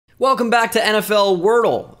Welcome back to NFL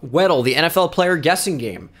Weddle, the NFL player guessing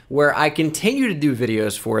game, where I continue to do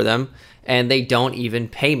videos for them, and they don't even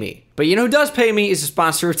pay me. But you know who does pay me is the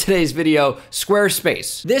sponsor of today's video,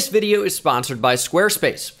 Squarespace. This video is sponsored by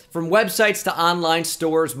Squarespace. From websites to online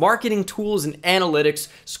stores, marketing tools, and analytics,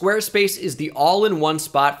 Squarespace is the all-in-one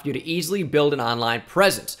spot for you to easily build an online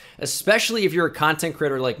presence, especially if you're a content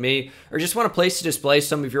creator like me, or just want a place to display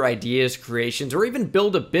some of your ideas, creations, or even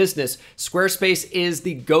build a business. Squarespace is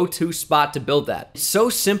the go-to spot to build that. It's so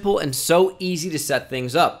simple and so easy to set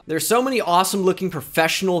things up. There's so many awesome-looking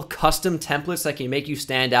professional custom templates that can make you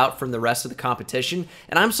stand out from the rest of the competition,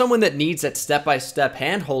 and I'm someone that needs that step-by-step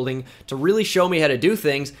hand-holding to really show me how to do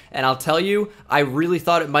things. And I'll tell you, I really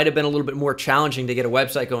thought it might have been a little bit more challenging to get a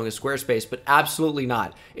website going with Squarespace, but absolutely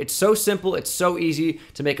not. It's so simple, it's so easy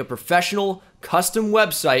to make a professional, custom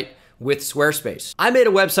website with Squarespace. I made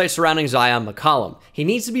a website surrounding Zion McCollum. He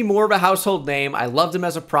needs to be more of a household name. I loved him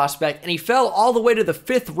as a prospect, and he fell all the way to the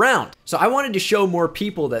 5th round. So I wanted to show more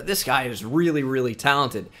people that this guy is really, really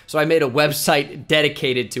talented. So I made a website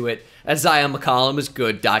dedicated to it at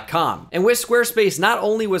ZionMcCollumIsGood.com. And with Squarespace, not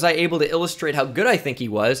only was I able to illustrate how good I think he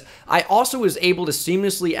was, I also was able to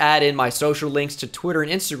seamlessly add in my social links to Twitter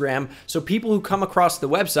and Instagram, so people who come across the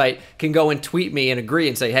website can go and tweet me and agree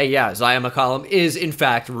and say, hey, yeah, Zion McCollum is in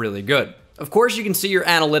fact really good. Of course, you can see your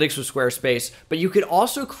analytics with Squarespace, but you could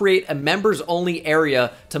also create a members-only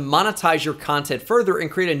area to monetize your content further and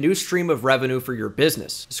create a new stream of revenue for your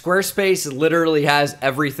business. Squarespace literally has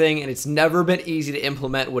everything, and it's never been easy to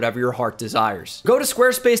implement whatever your heart desires. Go to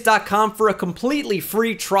squarespace.com for a completely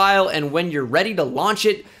free trial, and when you're ready to launch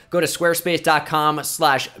it, go to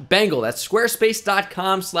squarespace.com/Bengal. That's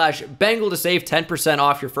squarespace.com/Bengal to save 10%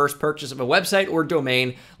 off your first purchase of a website or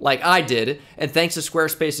domain like I did. And thanks to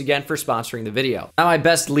Squarespace again for sponsoring the video. Not my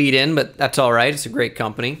best lead in, but that's all right. It's a great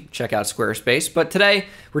company. Check out Squarespace. But today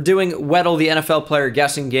we're doing Weddle, the NFL player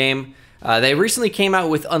guessing game. They recently came out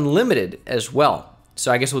with Unlimited as well.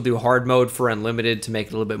 So I guess we'll do hard mode for Unlimited to make it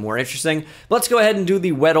a little bit more interesting. But let's go ahead and do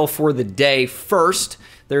the Weddle for the day first.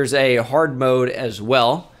 There's a hard mode as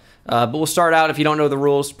well. But we'll start out, if you don't know the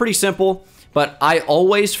rules, pretty simple, but I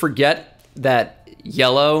always forget that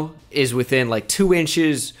yellow is within like 2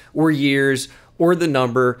 inches or years or the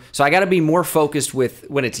number. So I got to be more focused with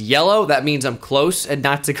when it's yellow, that means I'm close and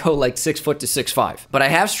not to go like 6 foot to 6'5". But I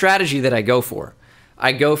have strategy that I go for.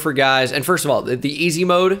 I go for guys, and first of all, the easy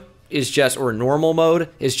mode is just, or normal mode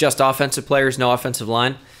is just offensive players, no offensive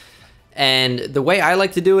line. And the way I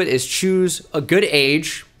like to do it is choose a good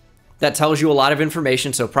age that tells you a lot of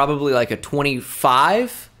information, so probably like a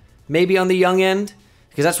 25, maybe on the young end,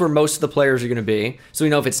 because that's where most of the players are going to be. So we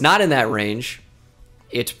know if it's not in that range,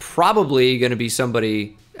 it's probably going to be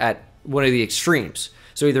somebody at one of the extremes.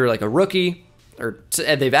 So either like a rookie, or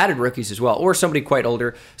they've added rookies as well, or somebody quite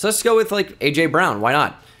older. So let's go with like A.J. Brown. Why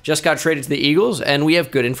not? Just got traded to the Eagles, and we have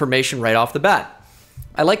good information right off the bat.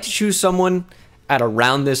 I like to choose someone at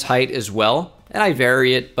around this height as well, and I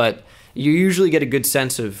vary it, but you usually get a good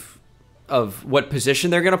sense of what position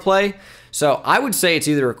they're going to play. So I would say it's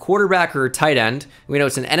either a quarterback or a tight end. We know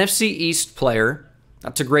it's an NFC East player.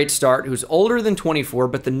 That's a great start, who's older than 24,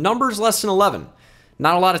 but the number's less than 11.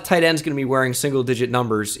 Not a lot of tight ends going to be wearing single-digit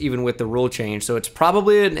numbers, even with the rule change. So it's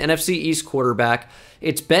probably an NFC East quarterback.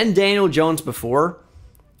 It's been Daniel Jones before,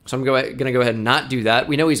 so I'm going to go ahead and not do that.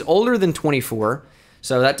 We know he's older than 24,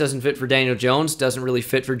 so that doesn't fit for Daniel Jones. Doesn't really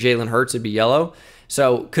fit for Jalen Hurts. It'd be yellow.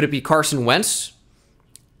 So could it be Carson Wentz?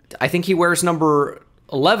 I think he wears number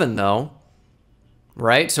 11, though,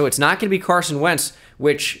 right? So it's not going to be Carson Wentz,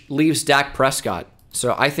 which leaves Dak Prescott.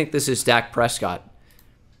 So I think this is Dak Prescott.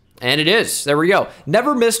 And it is. There we go.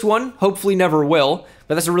 Never missed one. Hopefully never will.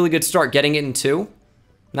 But that's a really good start. Getting it in 2.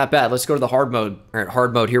 Not bad. Let's go to the hard mode. All right,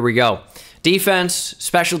 hard mode. Here we go. Defense,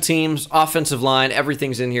 special teams, offensive line,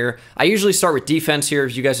 everything's in here. I usually start with defense here,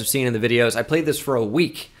 as you guys have seen in the videos. I played this for a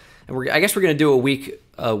week. And I guess we're going to do a week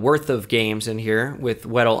worth of games in here with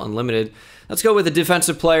Weddle Unlimited. Let's go with a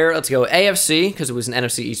defensive player. Let's go AFC, because it was an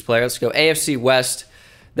NFC East player. Let's go AFC West.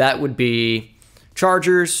 That would be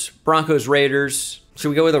Chargers, Broncos, Raiders. Should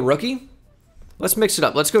we go with a rookie? Let's mix it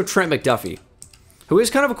up. Let's go Trent McDuffie, who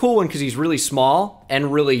is kind of a cool one because he's really small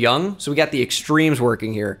and really young. So we got the extremes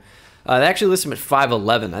working here. They actually list him at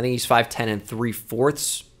 5'11". I think he's 5'10 and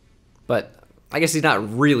 3/4. But I guess he's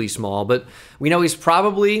not really small. But we know he's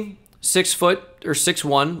probably 6 foot or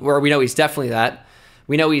 6'1", where we know he's definitely that.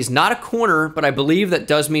 We know he's not a corner, but I believe that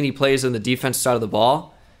does mean he plays on the defense side of the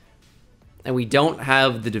ball. And we don't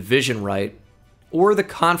have the division right or the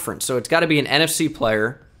conference. So it's got to be an NFC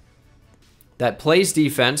player that plays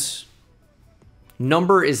defense.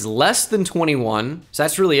 Number is less than 21. So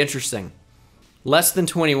that's really interesting. less than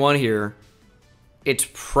 21 here, it's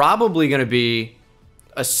probably going to be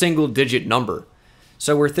a single-digit number.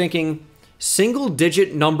 So we're thinking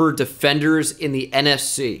single-digit number defenders in the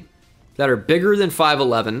NFC that are bigger than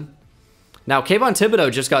 5'11". Now, Kayvon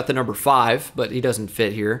Thibodeau just got the number 5, but he doesn't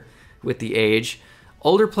fit here with the age.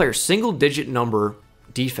 Older player, single-digit number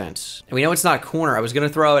defense. And we know it's not a corner. I was going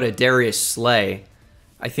to throw out a Darius Slay.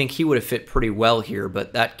 I think he would have fit pretty well here,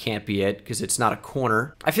 but that can't be it because it's not a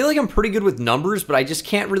corner. I feel like I'm pretty good with numbers, but I just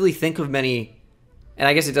can't really think of many. And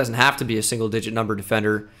I guess it doesn't have to be a single-digit number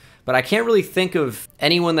defender, but I can't really think of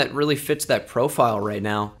anyone that really fits that profile right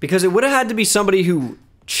now because it would have had to be somebody who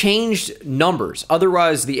changed numbers.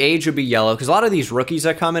 Otherwise, the age would be yellow because a lot of these rookies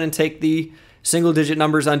that come in and take the single-digit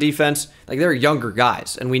numbers on defense, like they're younger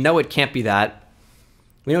guys, and we know it can't be that.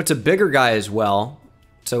 We know it's a bigger guy as well,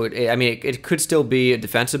 so it could still be a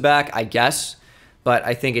defensive back, I guess, but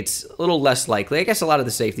I think it's a little less likely. I guess a lot of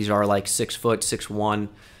the safeties are like 6 foot, 6'1",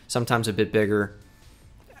 sometimes a bit bigger.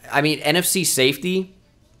 I mean, NFC safety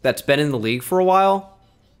that's been in the league for a while,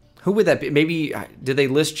 who would that be? Maybe, did they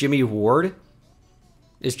list Jimmy Ward?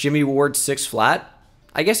 Is Jimmy Ward 6 flat?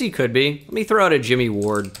 I guess he could be. Let me throw out a Jimmy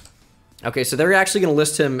Ward. Okay, so they're actually going to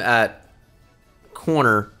list him at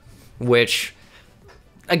corner, which,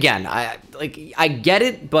 again, I get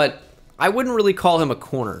it, but I wouldn't really call him a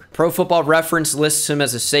corner. Pro Football Reference lists him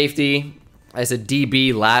as a safety, as a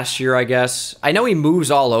DB last year, I guess. I know he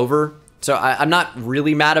moves all over, so I'm not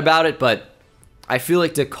really mad about it, but I feel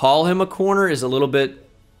like to call him a corner is a little bit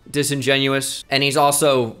disingenuous, and he's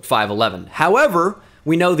also 5'11". However,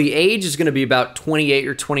 we know the age is going to be about 28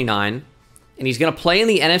 or 29, and he's going to play in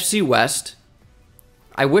the NFC West.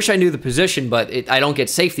 I wish I knew the position, but I don't get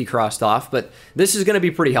safety crossed off, but this is going to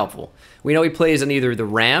be pretty helpful. We know he plays in either the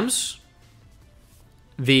Rams,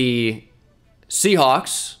 the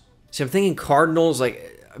Seahawks. So I'm thinking Cardinals,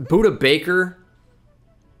 like Buda Baker,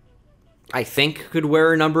 I think could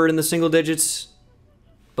wear a number in the single digits,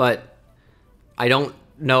 but I don't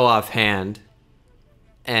know offhand.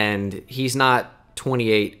 And he's not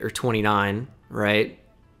 28 or 29, right?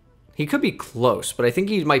 He could be close, but I think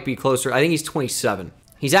he might be closer. I think he's 27.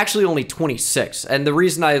 He's actually only 26. And the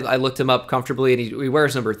reason I looked him up comfortably, and he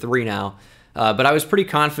wears number 3 now, but I was pretty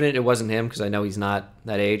confident it wasn't him because I know he's not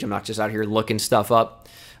that age. I'm not just out here looking stuff up,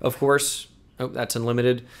 of course. Oh, that's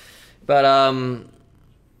unlimited. But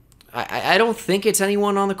I don't think it's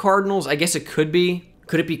anyone on the Cardinals. I guess it could be.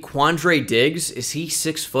 Could it be Quandre Diggs? Is he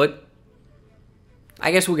 6 foot?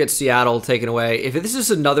 I guess we'll get Seattle taken away. If this is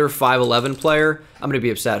another 5'11 player, I'm going to be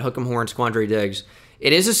upset. Hook 'em horns, Quandre Diggs.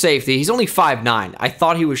 It is a safety. He's only 5'9". I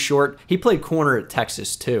thought he was short. He played corner at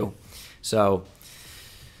Texas, too. So,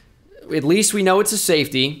 at least we know it's a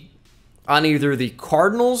safety on either the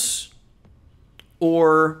Cardinals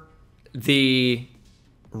or the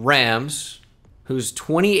Rams, who's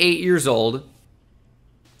 28 years old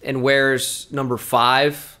and wears number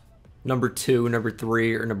 5, number 2, number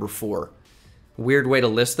 3, or number 4. Weird way to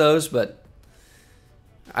list those, but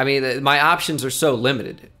I mean, my options are so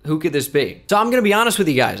limited. Who could this be? So I'm going to be honest with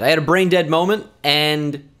you guys. I had a brain dead moment,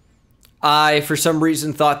 and I, for some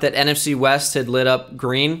reason, thought that NFC West had lit up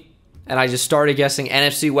green, and I just started guessing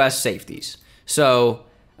NFC West safeties. So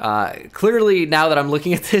clearly, now that I'm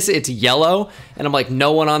looking at this, it's yellow, and I'm like,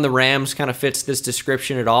 no one on the Rams kind of fits this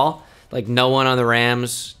description at all. Like, no one on the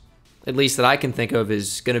Rams, at least that I can think of,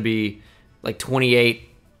 is going to be like 28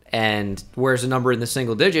 and wears a number in the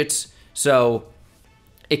single digits. So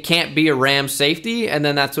it can't be a Rams safety, and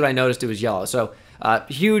then that's what I noticed, it was yellow. So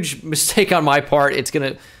huge mistake on my part. It's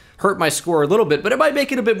going to hurt my score a little bit, but it might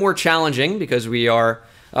make it a bit more challenging because we are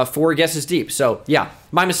 4 guesses deep. So yeah,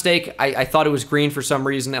 my mistake. I thought it was green for some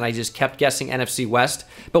reason, and I just kept guessing NFC West.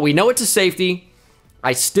 But we know it's a safety.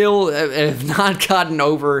 I still have not gotten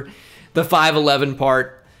over the 5'11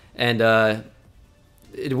 part, and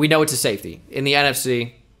we know it's a safety in the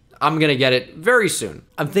NFC. I'm going to get it very soon.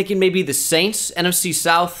 I'm thinking maybe the Saints, NFC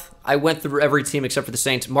South. I went through every team except for the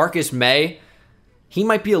Saints. Marcus May, he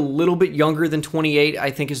might be a little bit younger than 28,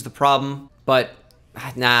 I think is the problem. But,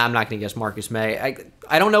 nah, I'm not going to guess Marcus May.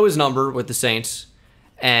 I don't know his number with the Saints,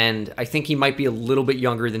 and I think he might be a little bit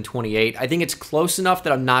younger than 28. I think it's close enough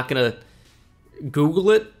that I'm not going to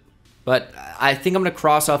Google it, but I think I'm going to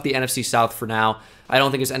cross off the NFC South for now. I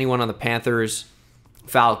don't think it's anyone on the Panthers,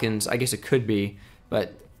 Falcons. I guess it could be,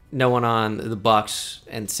 but no one on the Bucks,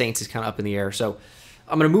 and Saints is kind of up in the air. So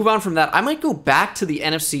I'm going to move on from that. I might go back to the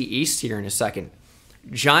NFC East here in a second.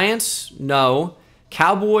 Giants, no.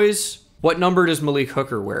 Cowboys, what number does Malik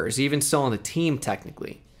Hooker wear? Is he even still on the team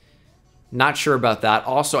technically? Not sure about that.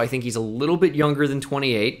 Also, I think he's a little bit younger than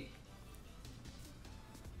 28.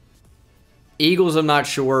 Eagles, I'm not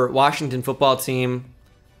sure. Washington football team.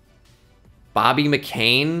 Bobby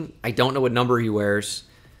McCain. I don't know what number he wears.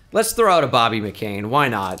 Let's throw out a Bobby McCain. Why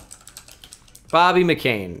not? Bobby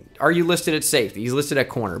McCain. Are you listed at safety? He's listed at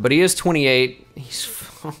corner, but he is 28.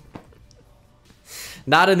 He's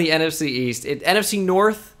not in the NFC East. NFC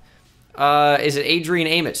North, is it Adrian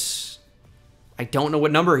Amos? I don't know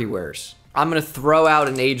what number he wears. I'm going to throw out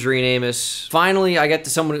an Adrian Amos. Finally, I get to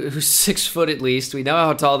someone who's 6 foot at least. We know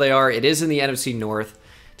how tall they are. It is in the NFC North.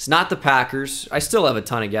 It's not the Packers. I still have a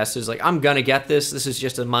ton of guesses. Like, I'm going to get this. This is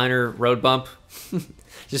just a minor road bump.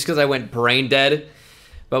 Just because I went brain dead.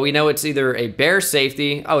 But we know it's either a Bears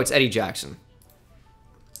safety. Oh, it's Eddie Jackson.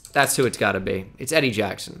 That's who it's got to be. It's Eddie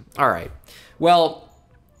Jackson. All right. Well,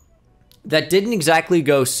 that didn't exactly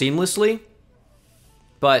go seamlessly,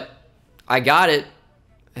 but I got it.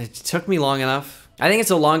 It took me long enough. I think it's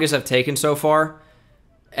the longest I've taken so far,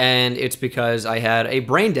 and it's because I had a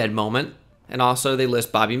brain dead moment, and also they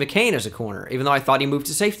list Bobby McCain as a corner, even though I thought he moved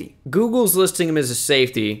to safety. Google's listing him as a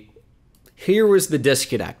safety. Here was the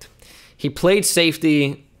disconnect. He played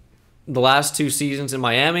safety the last 2 seasons in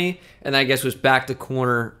Miami, and I guess was back to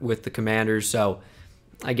corner with the Commanders, so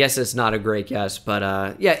I guess it's not a great guess.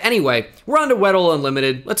 But yeah, anyway, we're on to Weddle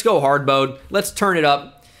Unlimited. Let's go hard mode. Let's turn it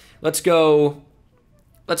up. Let's go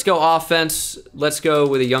offense. Let's go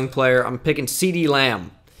with a young player. I'm picking CeeDee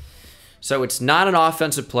Lamb. So it's not an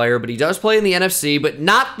offensive player, but he does play in the NFC, but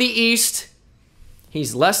not the East.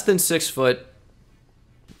 He's less than 6 foot.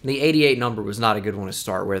 The 88 number was not a good one to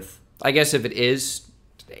start with. I guess if it is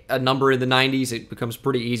a number in the 90s, it becomes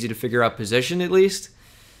pretty easy to figure out position at least.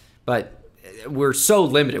 But we're so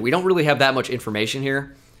limited. We don't really have that much information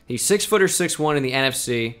here. He's 6 foot or 6'1" in the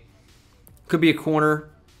NFC. Could be a corner,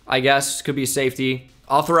 I guess. Could be a safety.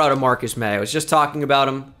 I'll throw out a Marcus May. I was just talking about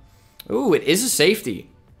him. Ooh, it is a safety.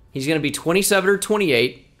 He's going to be 27 or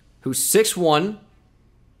 28, who's 6'1",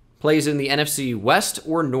 plays in the NFC West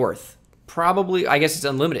or North. Probably, I guess it's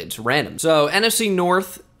unlimited. It's random. So NFC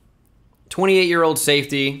North, 28-year-old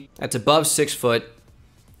safety. That's above 6 foot.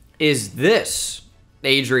 Is this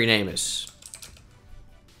Adrian Amos?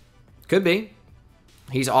 Could be.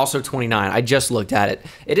 He's also 29. I just looked at it.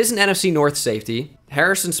 It is an NFC North safety.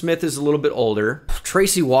 Harrison Smith is a little bit older.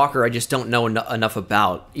 Tracy Walker, I just don't know enough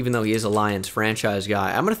about, even though he is a Lions franchise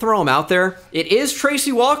guy. I'm going to throw him out there. It is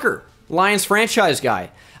Tracy Walker, Lions franchise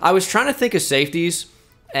guy. I was trying to think of safeties,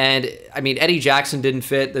 and, I mean, Eddie Jackson didn't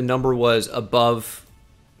fit. The number was above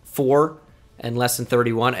 4 and less than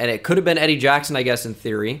 31, and it could have been Eddie Jackson, I guess, in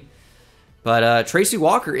theory. But Tracy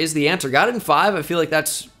Walker is the answer. Got it in 5. I feel like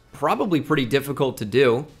that's probably pretty difficult to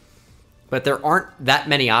do. But there aren't that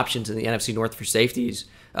many options in the NFC North for safeties,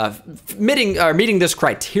 meeting this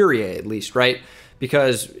criteria at least, right?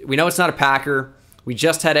 Because we know it's not a Packer. We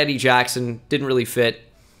just had Eddie Jackson, didn't really fit.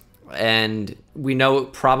 And we know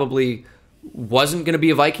it probably wasn't going to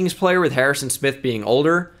be a Vikings player with Harrison Smith being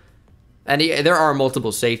older. And there are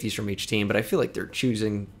multiple safeties from each team, but I feel like they're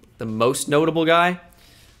choosing the most notable guy.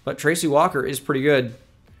 But Tracy Walker is pretty good.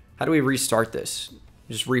 How do we restart this?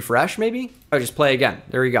 Just refresh, maybe? Oh, just play again.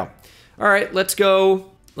 There you go. All right, let's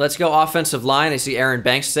go offensive line. I see Aaron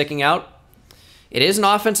Banks sticking out. It is an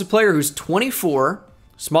offensive player who's 24,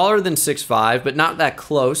 smaller than 6'5", but not that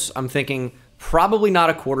close. I'm thinking probably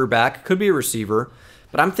not a quarterback. Could be a receiver.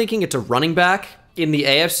 But I'm thinking it's a running back in the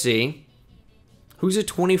AFC. Who's a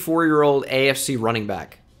 24-year-old AFC running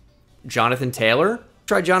back? Jonathan Taylor?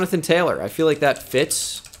 Try Jonathan Taylor. I feel like that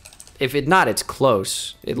fits. If it not, it's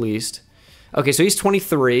close, at least. Okay, so he's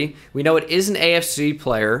 23. We know it is an AFC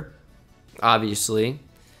player, obviously,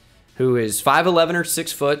 who is 5'11" or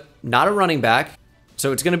 6 foot, not a running back.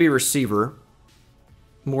 So it's going to be a receiver,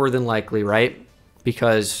 more than likely, right?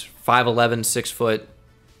 Because 5'11", 6 foot,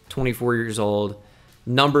 24 years old,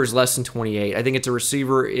 numbers less than 28. I think it's a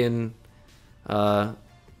receiver in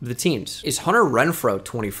the teams. Is Hunter Renfrow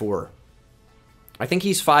 24? I think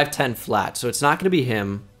he's 5'10" flat, so it's not going to be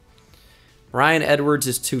him. Ryan Edwards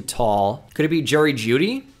is too tall. Could it be Jerry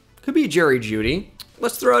Jeudy? Could be Jerry Jeudy.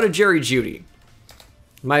 Let's throw out a Jerry Jeudy.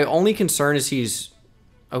 My only concern is he's...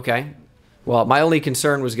 Okay. Well, my only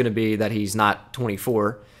concern was going to be that he's not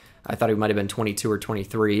 24. I thought he might have been 22 or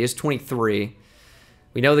 23. He is 23.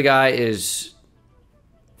 We know the guy is,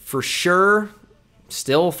 for sure,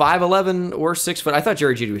 still 5'11" or 6 foot. I thought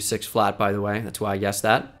Jerry Jeudy was 6 flat, by the way. That's why I guessed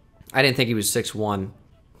that. I didn't think he was 6'1".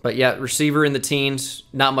 But yeah, receiver in the teens,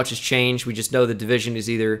 not much has changed. We just know the division is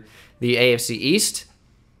either the AFC East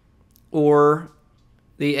or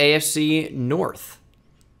the AFC North.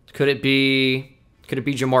 Could it be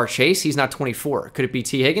Jamar Chase? He's not 24. Could it be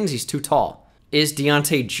T. Higgins? He's too tall. Is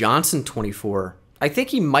Deontay Johnson 24? I think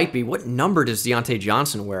he might be. What number does Deontay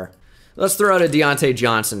Johnson wear? Let's throw out a Deontay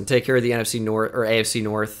Johnson. Take care of the NFC North or AFC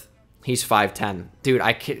North. He's 5'10". Dude,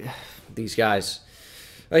 I can't. These guys.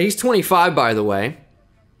 He's 25, by the way.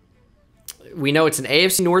 We know it's an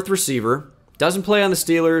AFC North receiver. Doesn't play on the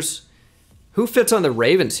Steelers. Who fits on the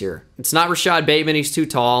Ravens here? It's not Rashad Bateman. He's too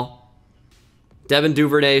tall. Devin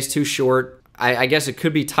Duvernay is too short. I guess it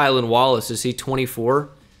could be Tylan Wallace. Is he 24?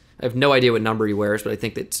 I have no idea what number he wears, but I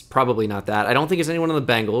think it's probably not that. I don't think it's anyone on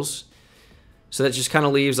the Bengals. So that just kind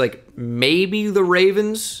of leaves like maybe the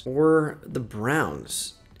Ravens or the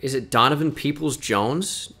Browns. Is it Donovan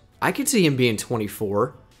Peoples-Jones? I could see him being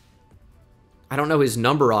 24. I don't know his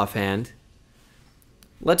number offhand.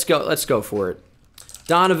 Let's go for it.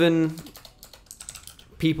 Donovan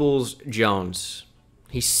Peoples-Jones.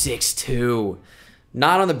 He's 6'2".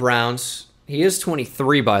 Not on the Browns. He is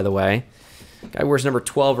 23, by the way. Guy wears number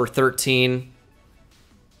 12 or 13.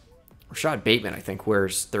 Rashad Bateman, I think,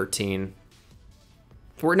 wears 13.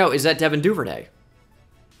 Or no, is that Devin Duvernay?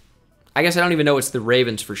 I guess I don't even know it's the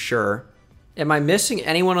Ravens for sure. Am I missing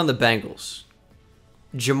anyone on the Bengals?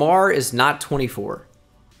 Jamar is not 24.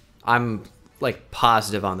 I'm like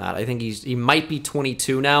positive on that. I think he might be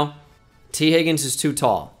 22 now. T. Higgins is too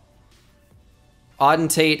tall. Auden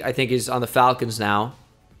Tate, I think, is on the Falcons now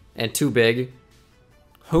and too big.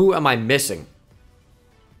 Who am I missing?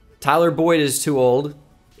 Tyler Boyd is too old.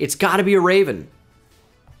 It's got to be a Raven.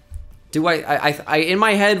 Do I in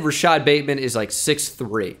my head, Rashad Bateman is like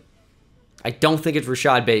 6'3". I don't think it's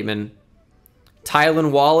Rashad Bateman.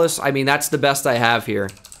 Tylan Wallace, I mean, that's the best I have here.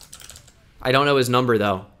 I don't know his number,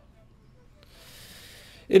 though.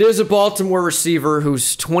 It is a Baltimore receiver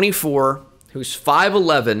who's 24, who's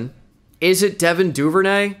 5'11". Is it Devin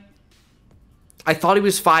Duvernay? I thought he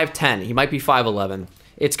was 5'10". He might be 5'11".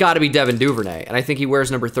 It's got to be Devin Duvernay, and I think he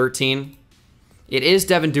wears number 13. It is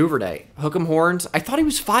Devin Duvernay. Hook 'em horns. I thought he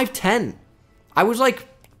was 5'10". I was, like,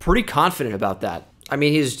 pretty confident about that. I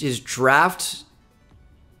mean, his draft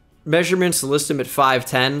measurements list him at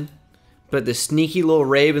 5'10", but the sneaky little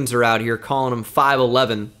Ravens are out here calling him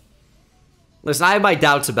 5'11". Listen, I have my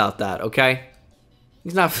doubts about that, okay?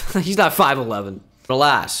 He's not 5'11". But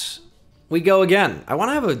alas, we go again. I want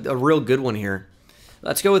to have a real good one here.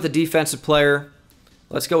 Let's go with a defensive player.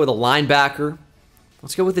 Let's go with a linebacker.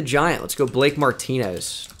 Let's go with the Giant. Let's go Blake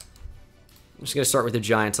Martinez. I'm just going to start with the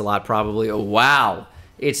Giants a lot, probably. Oh, wow.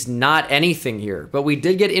 It's not anything here. But we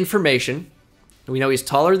did get information. We know he's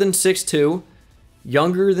taller than 6'2",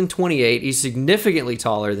 younger than 28. He's significantly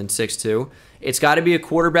taller than 6'2". It's got to be a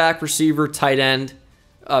quarterback, receiver, tight end,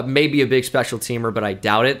 maybe a big special teamer, but I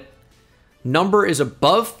doubt it. Number is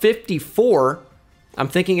above 54. I'm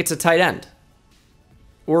thinking it's a tight end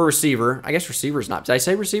or a receiver. I guess receiver's not. Did I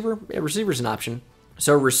say receiver? Yeah, receiver's an option.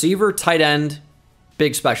 So receiver, tight end,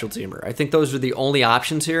 big special teamer. I think those are the only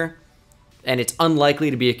options here, and it's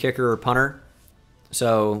unlikely to be a kicker or punter.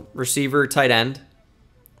 So receiver, tight end.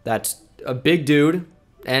 That's a big dude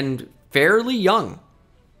and fairly young.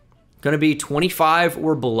 Going to be 25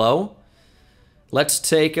 or below. Let's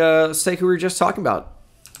take who we were just talking about.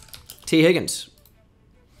 T. Higgins.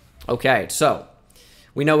 Okay, so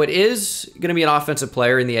we know it is going to be an offensive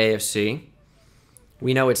player in the AFC.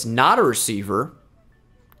 We know it's not a receiver.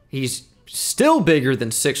 He's still bigger than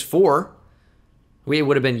 6'4". It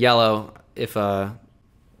would have been yellow if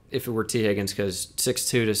it were T. Higgins, because 6'2"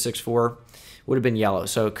 to 6'4" would have been yellow.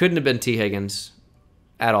 So it couldn't have been T. Higgins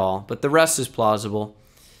at all. But the rest is plausible.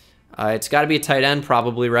 It's got to be a tight end,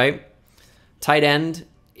 probably, right? Tight end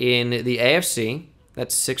in the AFC,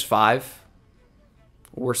 that's 6'5",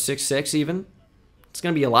 or 6'6" even. It's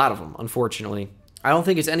going to be a lot of them, unfortunately. I don't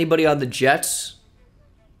think it's anybody on the Jets.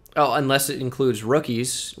 Oh, unless it includes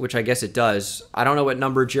rookies, which I guess it does. I don't know what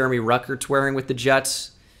number Jeremy Ruckert's wearing with the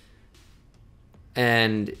Jets.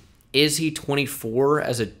 And is he 24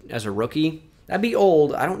 as a rookie? That'd be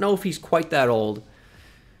old. I don't know if he's quite that old.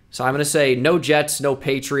 So I'm going to say no Jets, no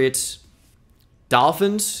Patriots.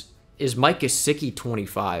 Dolphins, is Mike Gesicki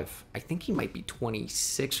 25? I think he might be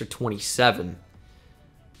 26 or 27.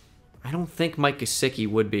 I don't think Mike Gesicki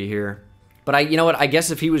would be here. But you know what? I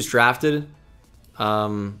guess if he was drafted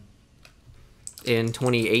in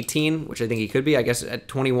 2018, which I think he could be, I guess at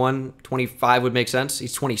 21, 25 would make sense.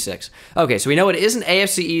 He's 26. Okay, so we know it is an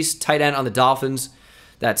AFC East tight end on the Dolphins.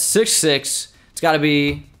 That's 6'6". It's got to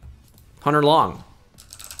be Hunter Long,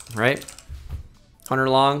 right? Hunter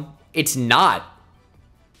Long. It's not.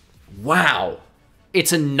 Wow.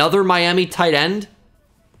 It's another Miami tight end.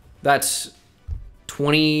 That's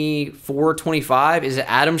 24, 25. Is it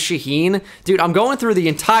Adam Shaheen? Dude, I'm going through the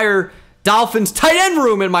entire Dolphins tight end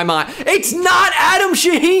room in my mind. It's not Adam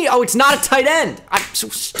Shaheen. Oh, it's not a tight end. I'm so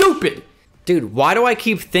stupid. Dude, why do I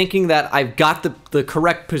keep thinking that I've got the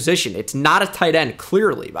correct position? It's not a tight end,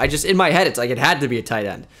 clearly. In my head, it's like it had to be a tight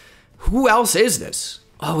end. Who else is this?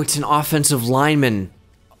 Oh, it's an offensive lineman.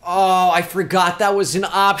 Oh, I forgot that was an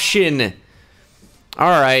option.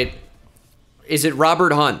 All right. Is it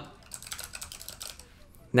Robert Hunt?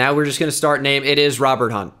 Now we're just going to start name. It is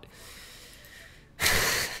Robert Hunt.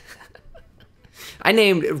 I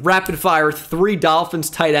named rapid fire 3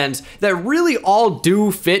 Dolphins tight ends that really all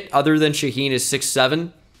do fit, other than Shaheen is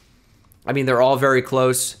 6'7". I mean, they're all very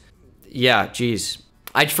close. Yeah, geez.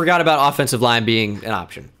 I forgot about offensive line being an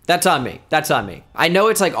option. That's on me. That's on me. I know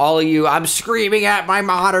it's like all of you, I'm screaming at my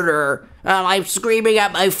monitor. I'm screaming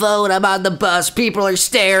at my phone. I'm on the bus. People are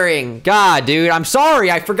staring. God, dude, I'm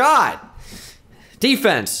sorry. I forgot.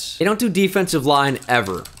 Defense. They don't do defensive line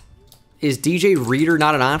ever. Is DJ Reader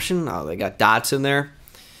not an option? Oh, they got dots in there.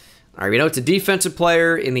 All right, we know it's a defensive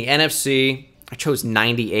player in the NFC. I chose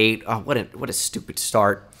 98. Oh, what a stupid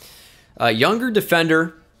start. Younger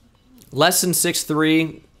defender, less than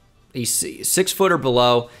 6'3". He's 6 foot or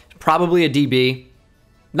below. Probably a DB.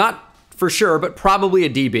 Not for sure, but probably a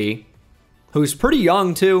DB. Who's pretty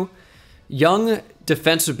young, too. Young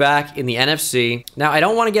defensive back in the NFC. Now, I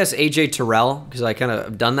don't want to guess AJ Terrell, because I kind of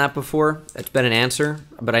have done that before. It's been an answer,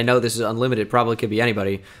 but I know this is unlimited. Probably could be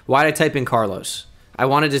anybody. Why did I type in Carlos? I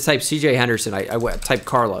wanted to type CJ Henderson. I typed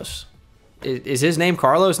Carlos. Is his name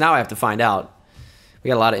Carlos? Now I have to find out. We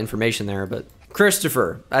got a lot of information there, but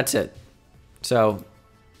Christopher, that's it. So,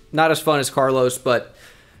 not as fun as Carlos, but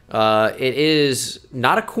it is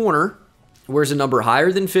not a corner. Wears a number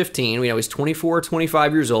higher than 15. We know he's 24,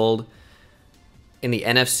 25 years old in the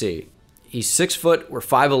NFC. He's 6 foot. We're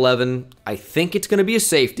 5'11". I think it's going to be a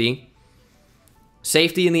safety.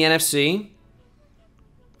 Safety in the NFC.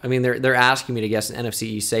 I mean, they're asking me to guess an NFC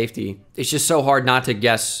East safety. It's just so hard not to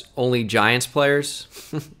guess only Giants players.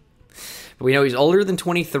 But we know he's older than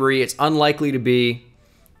 23. It's unlikely to be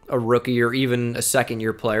a rookie or even a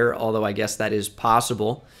second-year player, although I guess that is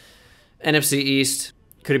possible. NFC East,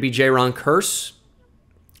 could it be Jaron Kearse?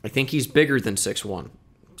 I think he's bigger than 6'1",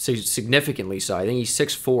 significantly so. I think he's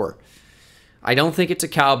 6'4". I don't think it's a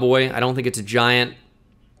Cowboy. I don't think it's a Giant.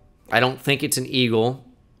 I don't think it's an Eagle.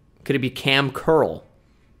 Could it be Cam Curl?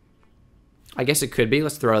 I guess it could be.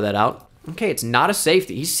 Let's throw that out. Okay, it's not a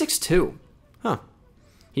safety. He's 6'2". Huh.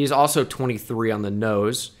 He's also 23 on the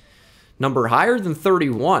nose. Number higher than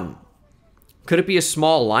 31. Could it be a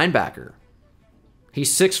small linebacker?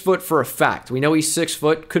 He's 6 foot for a fact. We know he's 6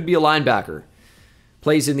 foot. Could be a linebacker.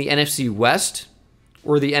 Plays in the NFC West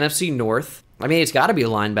or the NFC North. I mean, it's got to be a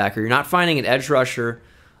linebacker. You're not finding an edge rusher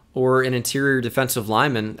or an interior defensive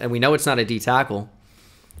lineman, and we know it's not a D tackle.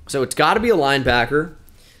 So it's got to be a linebacker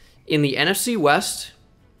in the NFC West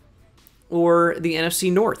or the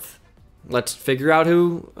NFC North. Let's figure out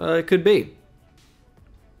who it could be.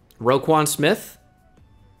 Roquan Smith.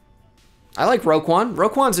 I like Roquan.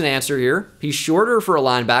 Roquan's an answer here. He's shorter for a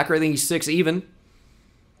linebacker. I think he's 6 even.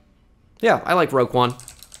 Yeah, I like Roquan.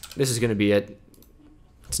 This is going to be it.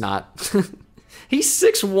 It's not. He's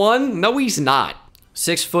 6'1". No, he's not.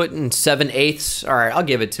 6 foot and 7/8. All right, I'll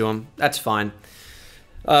give it to him. That's fine.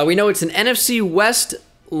 We know it's an NFC West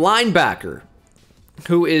linebacker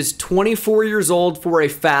who is 24 years old for a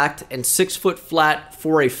fact and 6 foot flat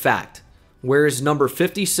for a fact. Wears number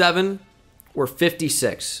 57 or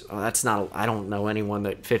 56. Oh, that's not, I don't know anyone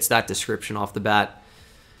that fits that description off the bat.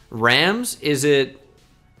 Rams, is it,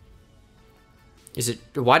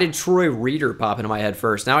 why did Troy Reader pop into my head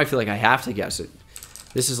first? Now I feel like I have to guess it.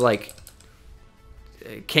 This is like,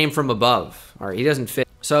 it came from above. All right, he doesn't fit.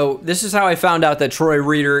 So this is how I found out that Troy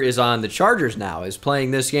Reader is on the Chargers now, is playing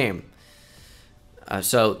this game.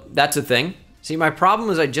 So that's a thing. See, my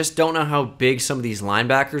problem is I just don't know how big some of these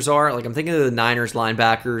linebackers are. Like, I'm thinking of the Niners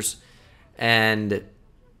linebackers, and,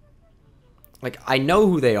 like, I know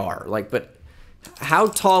who they are. Like, but how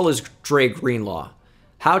tall is Dre Greenlaw?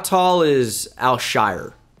 How tall is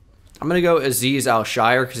Alshire? I'm going to go Azeez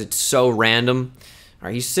Alshire because it's so random. All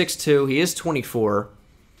right, he's 6'2". He is 24.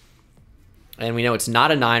 And we know it's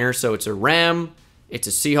not a Niner, so it's a Ram. It's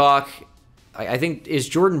a Seahawk. I think, is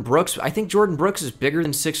Jordan Brooks? I think Jordan Brooks is bigger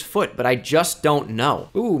than 6 foot, but I just don't know.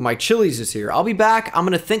 Ooh, my Chili's is here. I'll be back. I'm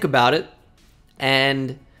going to think about it.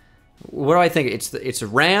 And what do I think? It's the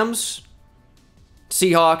Rams,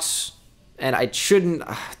 Seahawks, and I shouldn't...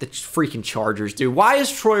 the freaking Chargers, dude. Why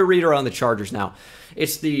is Troy Reader on the Chargers now?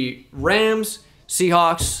 It's the Rams,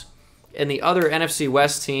 Seahawks, and the other NFC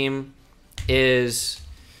West team is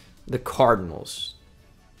the Cardinals.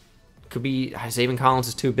 Could be Zaven Collins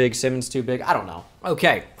is too big, Simmons too big. I don't know.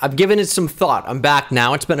 Okay, I've given it some thought. I'm back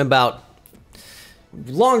now. It's been about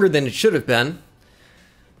longer than it should have been.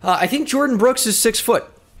 I think Jordan Brooks is 6 foot,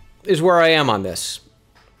 is where I am on this.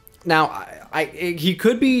 Now, he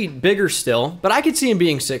could be bigger still, but I could see him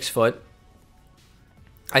being 6 foot.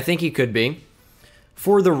 I think he could be.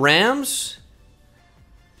 For the Rams,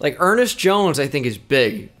 like Ernest Jones, I think is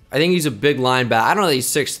big. I think he's a big linebacker. I don't know that he's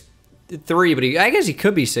 6'3", but I guess he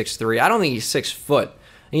could be 6'3". I don't think he's 6 foot.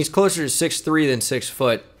 And he's closer to 6'3" than 6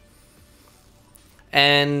 foot.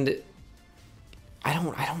 And I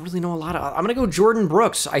don't really know a lot of. I'm gonna go Jordan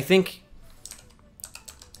Brooks. I think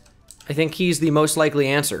he's the most likely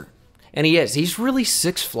answer, and he is. He's really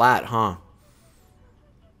 6 flat, huh?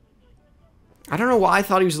 I don't know why I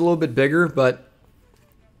thought he was a little bit bigger, but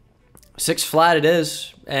 6 flat it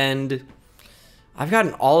is, and I've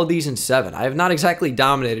gotten all of these in 7. I have not exactly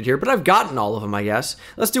dominated here, but I've gotten all of them, I guess.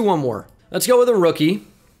 Let's do one more. Let's go with a rookie.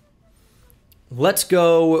 Let's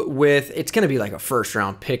go with, it's going to be like a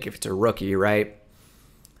first-round pick if it's a rookie, right?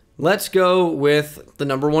 Let's go with the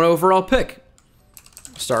number 1 overall pick.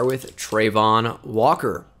 Start with Trayvon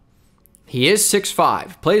Walker. He is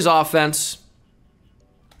 6'5", plays offense.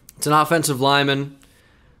 It's an offensive lineman,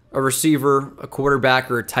 a receiver, a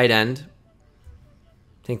quarterback, or a tight end.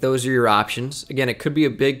 I think those are your options. Again, it could be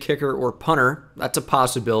a big kicker or punter. That's a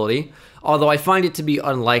possibility, although I find it to be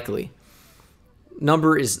unlikely.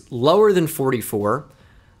 Number is lower than 44.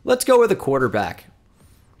 Let's go with a quarterback.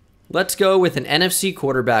 Let's go with an NFC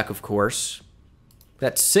quarterback, of course.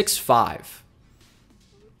 That's 6'5".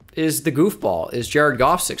 Is the goofball. Is Jared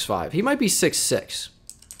Goff 6'5"? He might be 6'6",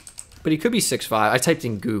 but he could be 6'5". I typed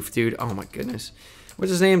in goof, dude. Oh my goodness.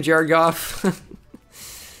 What's his name? Jared Goff?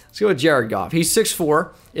 Let's go with Jared Goff. He's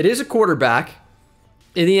 6'4". It is a quarterback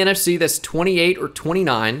in the NFC that's 28 or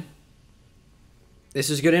 29. This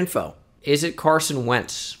is good info. Is it Carson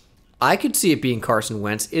Wentz? I could see it being Carson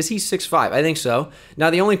Wentz. Is he 6'5"? I think so. Now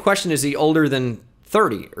the only question is he older than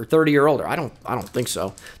 30 or 30 or older? I don't think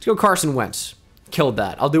so. Let's go Carson Wentz. Killed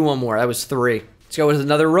that. I'll do one more. That was 3. Let's go with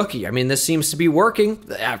another rookie. I mean, this seems to be working.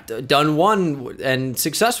 I've done one and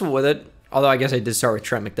successful with it. Although I guess I did start with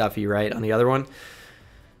Trent McDuffie, right, on the other one.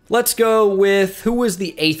 Let's go with, who was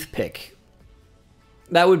the 8th pick?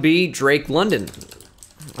 That would be Drake London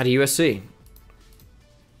at USC.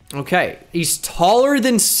 Okay, he's taller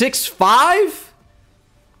than 6'5"?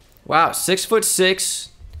 Wow, 6'6",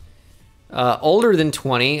 older than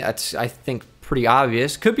 20. That's, I think, pretty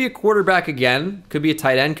obvious. Could be a quarterback again. Could be a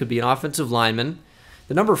tight end. Could be an offensive lineman.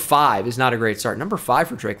 The number 5 is not a great start. Number 5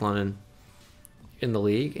 for Drake London in the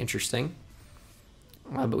league. Interesting.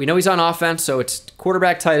 But we know he's on offense, so it's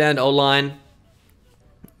quarterback, tight end, O-line.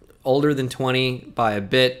 Older than 20 by a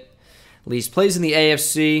bit. At least plays in the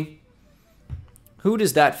AFC. Who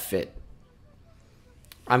does that fit?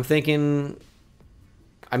 I'm thinking,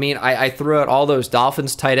 I mean, I threw out all those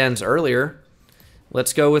Dolphins tight ends earlier.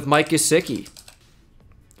 Let's go with Mike Gesicki.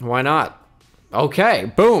 Why not?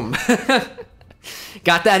 Okay, boom.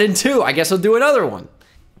 Got that in 2. I guess I'll do another one.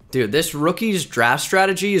 Dude, this rookie's draft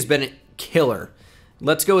strategy has been killer.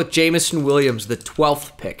 Let's go with Jamison Williams, the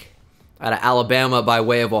 12th pick out of Alabama by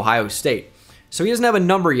way of Ohio State. So he doesn't have a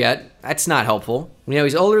number yet. That's not helpful. You know,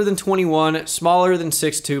 he's older than 21, smaller than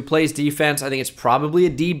 6'2", plays defense. I think it's probably a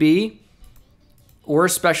DB or a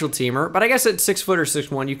special teamer. But I guess at 6 foot or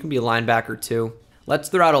 6'1", you can be a linebacker too. Let's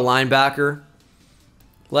throw out a linebacker.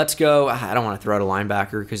 Let's go. I don't want to throw out a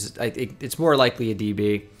linebacker because it's more likely a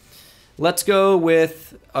DB. Let's go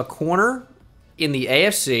with a corner in the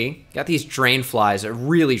AFC. Got these drain flies that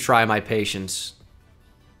really try my patience.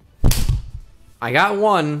 I got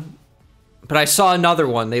one, but I saw another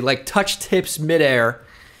one. They like touch tips midair.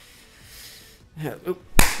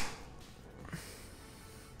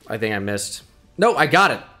 I think I missed. No, I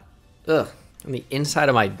got it. Ugh. On the inside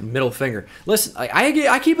of my middle finger. Listen,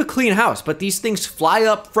 I keep a clean house, but these things fly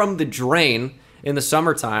up from the drain in the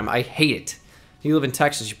summertime. I hate it. If you live in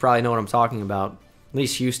Texas, you probably know what I'm talking about. At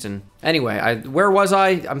least Houston. Anyway, where was I?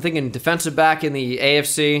 I'm thinking defensive back in the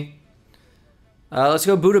AFC. Let's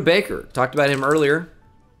go Budda Baker. Talked about him earlier.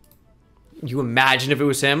 You imagine if it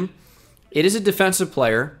was him? It is a defensive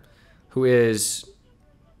player who is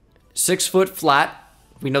 6 foot flat.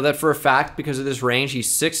 We know that for a fact because of this range. He's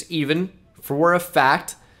 6 even. For a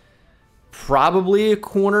fact, probably a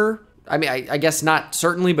corner. I mean, I guess not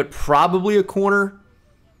certainly, but probably a corner.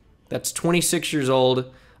 That's 26 years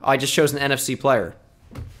old. Oh, I just chose an NFC player.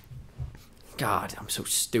 God, I'm so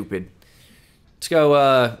stupid. Let's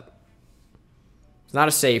go, it's not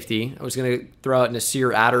a safety. I was going to throw out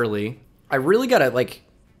Nasir Adderley. I really got to, like,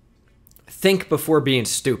 think before being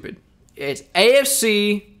stupid. It's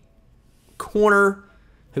AFC corner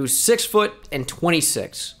who's 6 foot and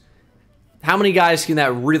 26. How many guys can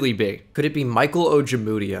that really be? Could it be Michael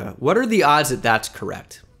Ojemudia? What are the odds that that's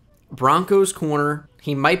correct? Broncos corner.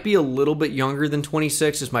 He might be a little bit younger than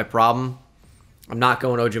 26 is my problem. I'm not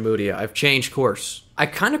going Ojemudia. I've changed course. I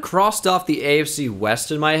kind of crossed off the AFC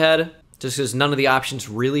West in my head just because none of the options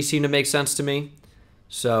really seem to make sense to me.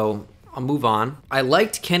 So I'll move on. I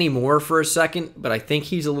liked Kenny Moore for a second, but I think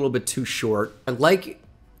he's a little bit too short. I like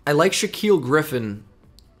Shaquille Griffin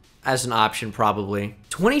as an option probably.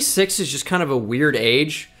 26 is just kind of a weird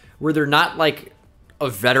age where they're not like a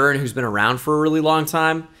veteran who's been around for a really long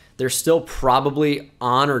time. They're still probably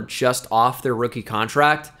on or just off their rookie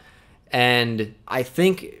contract. And I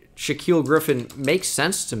think Shaquille Griffin makes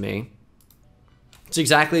sense to me. It's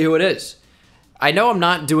exactly who it is. I know I'm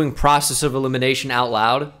not doing process of elimination out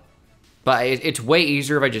loud, but it's way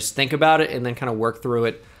easier if I just think about it and then kind of work through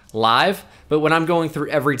it live. But when I'm going through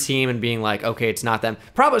every team and being like, okay, it's not them.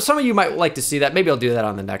 Probably some of you might like to see that. Maybe I'll do that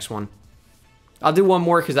on the next one. I'll do one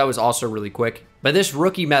more because that was also really quick. But this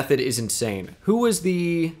rookie method is insane. Who was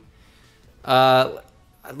the...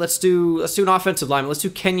 let's do an offensive lineman. Let's do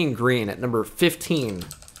Kenyon Green at number 15.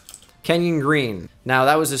 Kenyon Green. Now,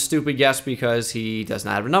 that was a stupid guess because he does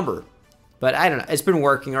not have a number. But I don't know. It's been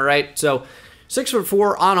working, all right? So,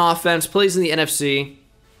 6'4" on offense, plays in the NFC.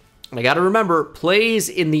 I got to remember, plays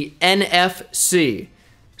in the NFC.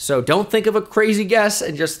 So, don't think of a crazy guess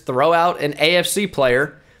and just throw out an AFC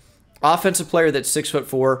player. Offensive player that's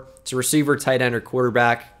 6'4". It's a receiver, tight end, or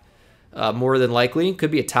quarterback. More than likely.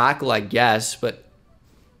 Could be a tackle, I guess,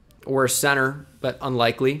 or a center, but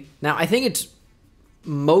unlikely. Now, I think it's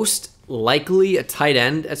most likely a tight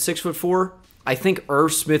end at 6'4". I think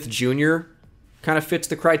Irv Smith Jr. kind of fits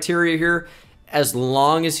the criteria here. As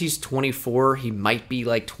long as he's 24, he might be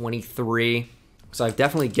like 23. So I've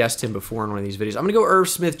definitely guessed him before in one of these videos. I'm going to go Irv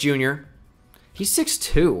Smith Jr. He's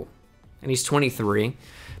 6'2", and he's 23.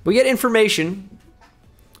 We get information.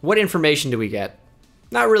 What information do we get?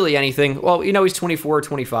 Not really anything. Well, you know he's 24 or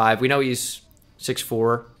 25. We know he's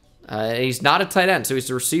 6'4". He's not a tight end, so he's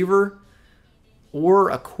a receiver or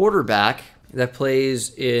a quarterback that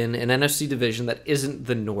plays in an NFC division that isn't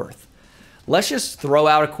the North. Let's just throw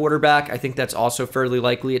out a quarterback. I think that's also fairly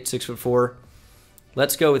likely at 6'4".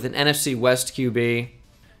 Let's go with an NFC West QB.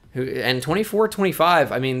 And 24,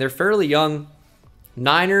 25, I mean, they're fairly young.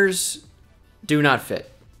 Niners do not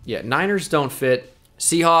fit. Yeah, Niners don't fit.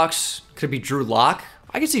 Seahawks could be Drew Lock.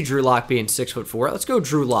 I can see Drew Lock being 6'4". Let's go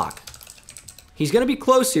Drew Lock. He's going to be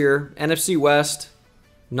close here. NFC West,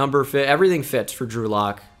 number fit. Everything fits for Drew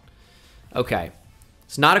Lock. Okay.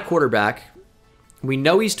 It's not a quarterback. We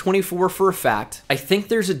know he's 24 for a fact. I think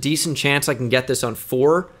there's a decent chance I can get this on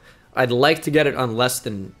 4. I'd like to get it on less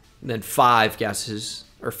than 5 guesses,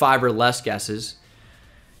 or 5 or less guesses.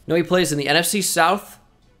 No, he plays in the NFC South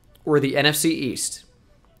or the NFC East.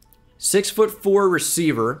 6'4"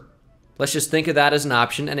 receiver. Let's just think of that as an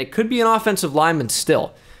option, and it could be an offensive lineman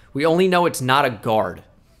still. We only know it's not a guard,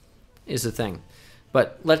 is the thing.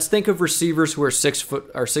 But let's think of receivers who are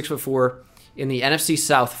 6'4" in the NFC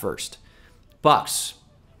South first. Bucks.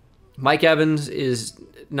 Mike Evans is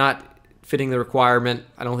not fitting the requirement.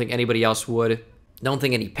 I don't think anybody else would. Don't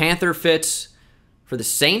think any Panther fits. For the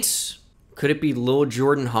Saints, could it be Lil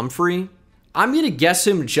Jordan Humphrey? I'm going to guess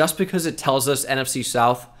him just because it tells us NFC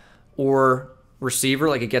South or receiver,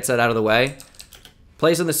 like it gets that out of the way.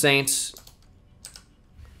 Plays on the Saints.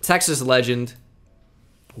 Texas legend.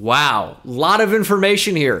 Wow. A lot of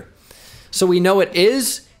information here. So we know it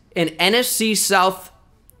is an NFC South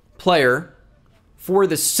player for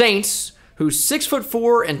the Saints who's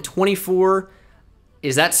 6'4" and 24.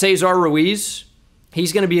 Is that Cesar Ruiz?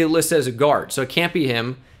 He's going to be listed as a guard, so it can't be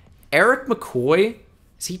him. Eric McCoy,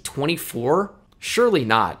 is he 24? Surely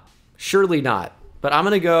not. Surely not. But I'm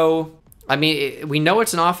going to go, I mean, we know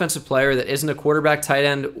it's an offensive player that isn't a quarterback, tight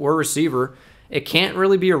end, or receiver. It can't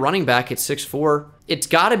really be a running back at 6'4". It's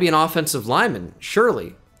got to be an offensive lineman,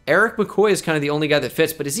 surely. Eric McCoy is kind of the only guy that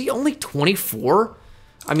fits, but is he only 24?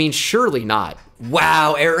 I mean, surely not.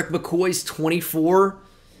 Wow, Eric McCoy's 24?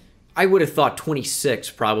 I would have thought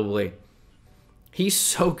 26, probably. He's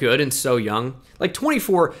so good and so young. Like,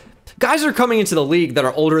 24, guys are coming into the league that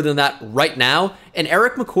are older than that right now, and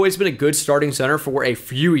Eric McCoy's been a good starting center for a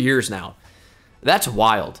few years now. That's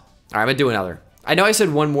wild. All right, I'm going to do another. I know I said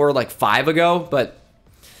one more like 5 ago, but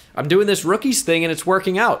I'm doing this rookies thing, and it's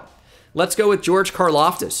working out. Let's go with George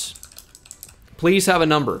Karlaftis. Please have a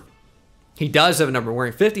number. He does have a number.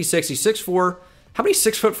 Wearing 56. He's 6'4". How many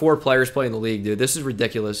 6'4" players play in the league, dude? This is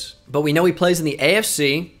ridiculous. But we know he plays in the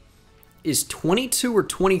AFC, is 22 or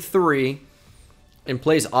 23, and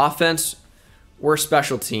plays offense or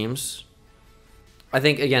special teams. I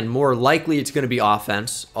think, again, more likely it's going to be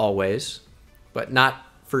offense, always, but not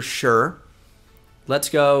for sure. Let's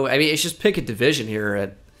go. I mean, it's just pick a division here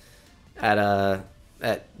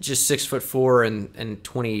at just 6'4" and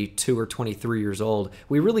 22 or 23 years old.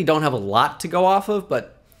 We really don't have a lot to go off of,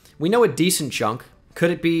 but we know a decent chunk. Could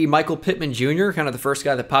it be Michael Pittman Jr., kind of the first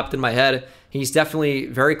guy that popped in my head? He's definitely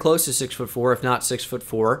very close to 6'4", if not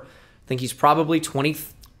 6'4". I think he's probably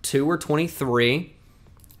 22 or 23.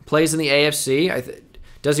 Plays in the AFC.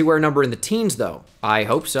 Does he wear a number in the teens, though? I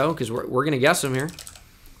hope so, because we're going to guess him here.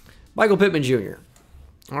 Michael Pittman Jr.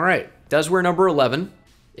 All right. Does wear number 11.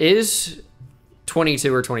 Is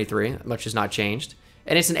 22 or 23. Much has not changed.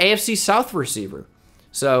 And it's an AFC South receiver.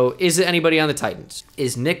 So is it anybody on the Titans?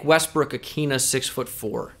 Is Nick Westbrook-Akina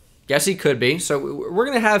 6'4"? Yes, he could be. So we're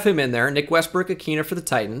going to have him in there. Nick Westbrook-Akina for the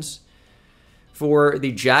Titans. For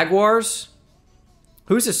the Jaguars,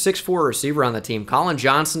 who's a 6'4" receiver on the team? Colin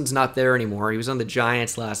Johnson's not there anymore. He was on the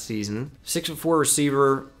Giants last season. 6'4"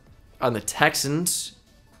 receiver on the Texans.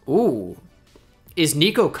 Ooh. Is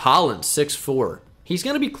Nico Collins 6'4"? He's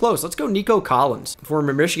going to be close. Let's go Nico Collins,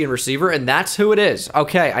 former Michigan receiver, and that's who it is.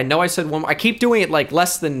 Okay, I know I said one. I keep doing it like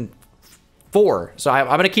less than 4, so I'm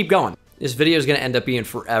going to keep going. This video is going to end up being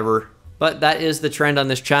forever, but that is the trend on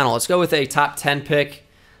this channel. Let's go with a top 10 pick.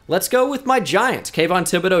 Let's go with my Giants. Kayvon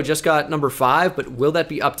Thibodeau just got number 5, but will that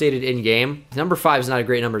be updated in-game? Number 5 is not a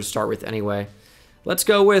great number to start with anyway. Let's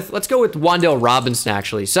go with Wan'Dale Robinson,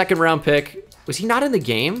 actually. Second round pick. Was he not in the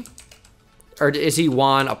game? Or is he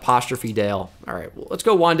Juan''Dale? All right, well, let's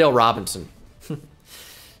go Wan'Dale Robinson.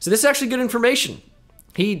 So this is actually good information.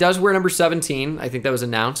 He does wear number 17. I think that was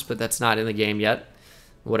announced, but that's not in the game yet.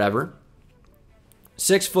 Whatever.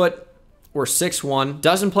 6 foot or 6'1".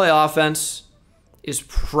 Doesn't play offense. Is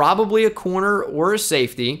probably a corner or a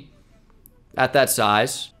safety at that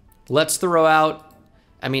size. Let's throw out,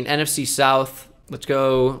 NFC South. Let's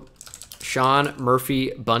go Sean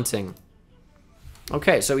Murphy Bunting.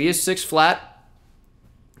 Okay, so he is 6 flat.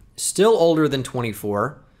 Still older than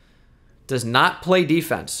 24. Does not play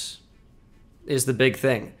defense is the big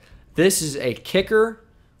thing. This is a kicker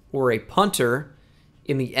or a punter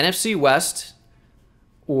in the NFC West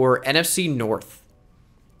or NFC North.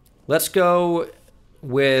 Let's go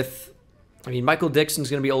with, Michael Dixon's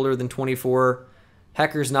going to be older than 24.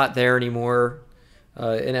 Hecker's not there anymore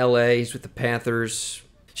in LA. He's with the Panthers.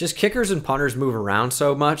 Just kickers and punters move around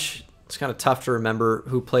so much. It's kind of tough to remember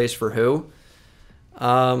who plays for who.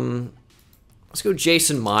 Let's go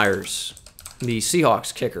Jason Myers, the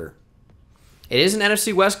Seahawks kicker. It is an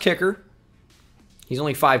NFC West kicker. He's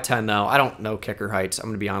only 5'10", though. I don't know kicker heights. I'm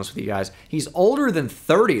going to be honest with you guys. He's older than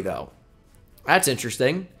 30, though. That's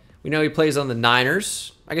interesting. We know he plays on the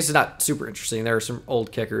Niners. I guess it's not super interesting. There are some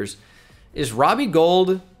old kickers. Is Robbie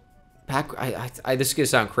Gould back? This is going to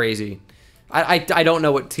sound crazy. I don't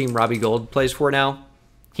know what team Robbie Gould plays for now.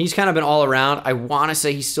 He's kind of been all around. I want to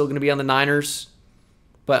say he's still going to be on the Niners,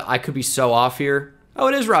 but I could be so off here. Oh,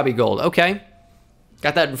 it is Robbie Gould. Okay.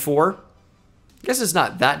 Got that in 4. Guess it's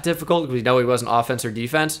not that difficult because we know he wasn't offense or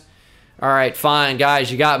defense. All right, fine,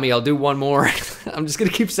 guys. You got me. I'll do one more. I'm just going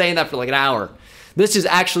to keep saying that for like an hour. This is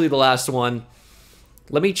actually the last one.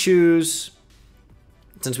 Let me choose,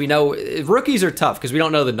 since we know rookies are tough because we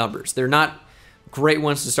don't know the numbers. They're not great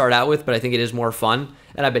ones to start out with, but I think it is more fun.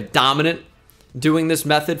 And I've been dominant doing this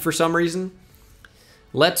method for some reason.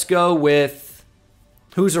 Let's go with,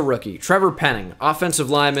 who's a rookie? Trevor Penning, offensive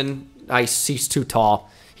lineman. He's too tall.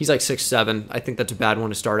 He's like 6'7". I think that's a bad one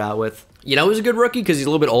to start out with. You know who's a good rookie because he's a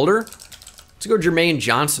little bit older? Let's go Jermaine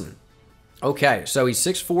Johnson. Okay, so he's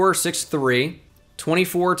 6'4", 6'3",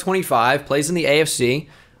 24, 25, plays in the AFC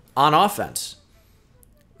on offense.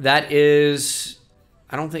 That is,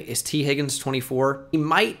 I don't think, is T. Higgins 24? He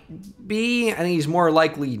might be. I think he's more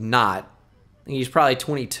likely not. I think he's probably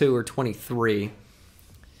 22 or 23.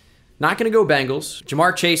 Not going to go Bengals.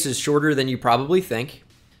 Jamar Chase is shorter than you probably think.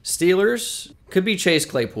 Steelers, could be Chase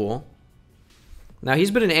Claypool. Now, he's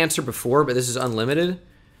been an answer before, but this is unlimited.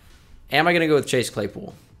 Am I going to go with Chase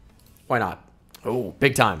Claypool? Why not? Oh,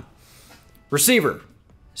 big time. Receiver,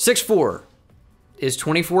 6'4", is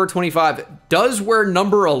 24, 25, does wear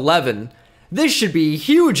number 11. This should be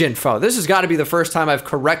huge info. This has got to be the first time I've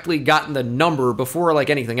correctly gotten the number before like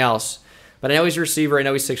anything else. But I know he's a receiver. I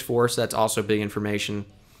know he's 6'4", so that's also big information.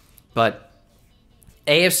 But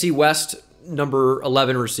AFC West, number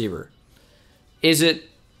 11 receiver. Is it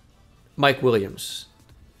Mike Williams?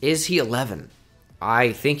 Is he 11?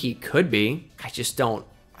 I think he could be. I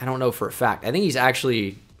don't know for a fact. I think he's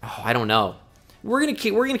actually, I don't know. We're gonna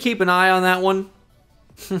keep an eye on that one.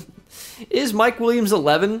 Is Mike Williams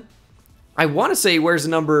 11? I want to say he wears a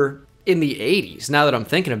number in the 80s, now that I'm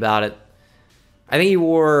thinking about it. I think he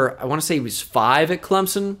wore, I want to say he was 5 at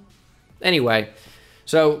Clemson. Anyway,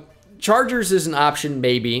 so Chargers is an option,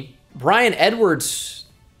 maybe. Bryan Edwards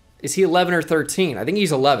Is he 11 or 13? I think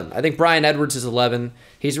he's 11. I think Brian Edwards is 11.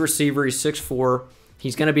 He's a receiver. He's 6'4".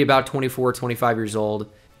 He's going to be about 24, 25 years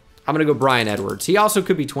old. I'm going to go Brian Edwards. He also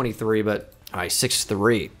could be 23, but all right,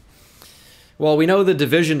 6'3". Well, we know the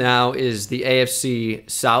division now is the AFC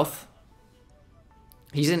South.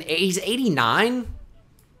 He's 89?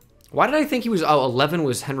 Why did I think he was... Oh, 11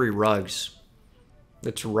 was Henry Ruggs.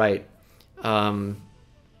 That's right. So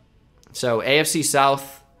AFC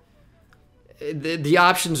South, the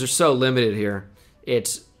options are so limited here.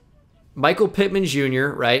 It's Michael Pittman Jr.,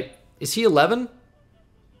 right? Is he 11?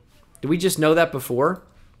 Did we just know that before?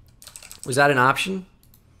 Was that an option?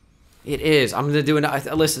 It is. I'm going to do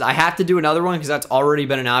listen, I have to do another one because that's already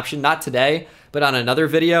been an option. Not today, but on another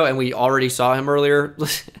video, and we already saw him earlier.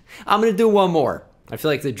 I'm going to do one more. I feel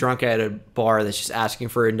like the drunk at a bar that's just asking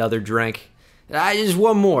for another drink. Just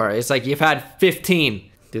one more. It's like you've had 15.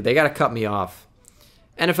 Dude, they got to cut me off.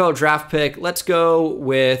 NFL draft pick. Let's go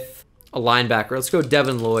with a linebacker. Let's go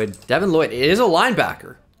Devin Lloyd. Devin Lloyd is a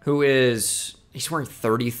linebacker who is... He's wearing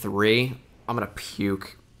 33. I'm going to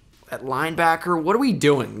puke. At linebacker, what are we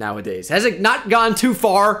doing nowadays? Has it not gone too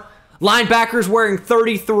far? Linebackers wearing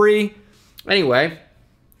 33. Anyway,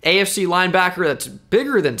 AFC linebacker that's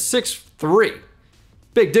bigger than 6'3".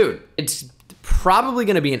 Big dude. It's probably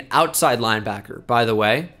going to be an outside linebacker, by the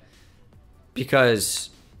way, because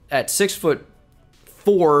at 6'4"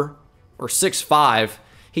 or 6'5",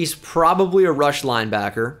 he's probably a rush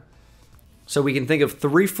linebacker. So we can think of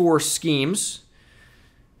 3-4 schemes.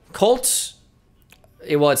 Colts...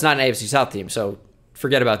 Well, it's not an AFC South team, so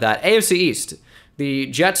forget about that. AFC East. The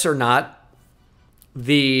Jets are not.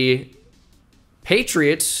 The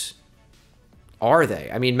Patriots, are they?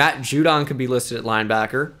 I mean, Matt Judon could be listed at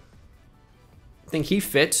linebacker. I think he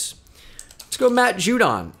fits. Let's go Matt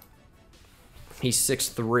Judon. He's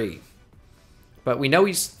 6'3". But we know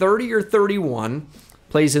he's 30 or 31.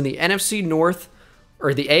 Plays in the NFC North,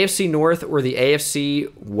 or the AFC North, or the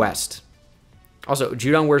AFC West. Also,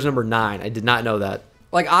 Judon wears number 9. I did not know that.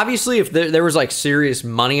 Like, obviously, if there was, like, serious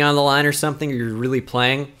money on the line or something, or you're really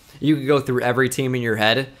playing, you could go through every team in your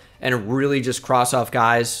head and really just cross off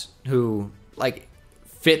guys who, like,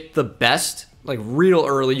 fit the best, like, real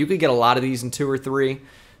early. You could get a lot of these in 2 or 3,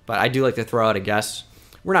 but I do like to throw out a guess.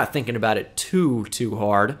 We're not thinking about it too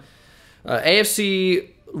hard. AFC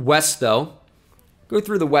West, though. Go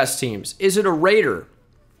through the West teams. Is it a Raider?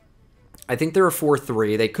 I think they're a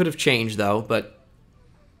 4-3. They could have changed, though, but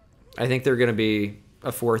I think they're going to be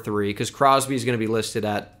a 4-3 because Crosby is going to be listed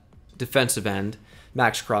at defensive end,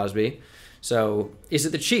 Max Crosby. So is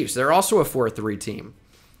it the Chiefs? They're also a 4-3 team.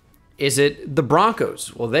 Is it the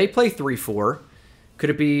Broncos? Well, they play 3-4. Could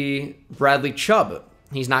it be Bradley Chubb?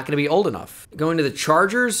 He's not going to be old enough. Going to the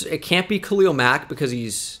Chargers, it can't be Khalil Mack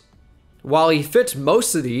because while he fits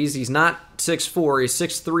most of these, he's not 6'4". He's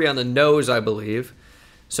 6'3" on the nose, I believe.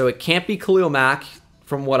 So it can't be Khalil Mack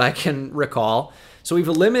from what I can recall. So we've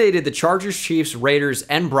eliminated the Chargers, Chiefs, Raiders,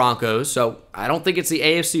 and Broncos. So I don't think it's the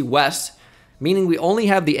AFC West, meaning we only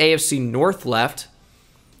have the AFC North left.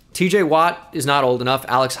 TJ Watt is not old enough.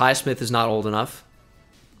 Alex Highsmith is not old enough.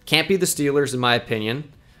 Can't be the Steelers, in my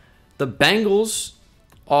opinion. The Bengals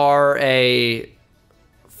are a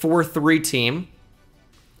 4-3 team.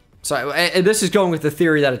 So and this is going with the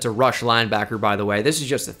theory that it's a rush linebacker, by the way. This is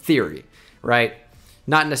just a theory, right?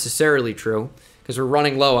 Not necessarily true because we're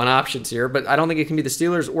running low on options here, but I don't think it can be the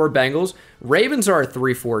Steelers or Bengals. Ravens are a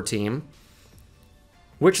 3-4 team.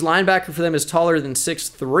 Which linebacker for them is taller than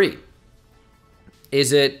 6'3"?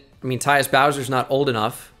 Is it, I mean, Tyus Bowser's not old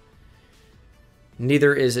enough.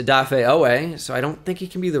 Neither is Odafe Owe, so I don't think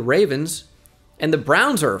it can be the Ravens. And the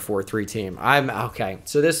Browns are a 4-3 team. Okay,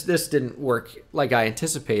 so this didn't work like I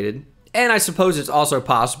anticipated. And I suppose it's also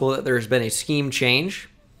possible that there's been a scheme change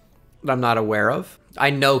that I'm not aware of. I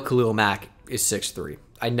know Khalil Mack is 6'3".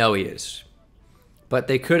 I know he is. But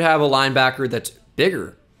they could have a linebacker that's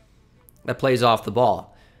bigger that plays off the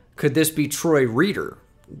ball. Could this be Troy Reeder?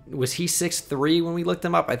 Was he 6'3" when we looked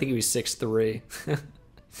him up? I think he was 6'3".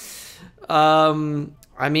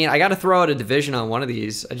 I mean, I got to throw out a division on one of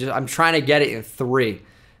these. I'm trying to get it in 3.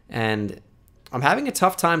 And I'm having a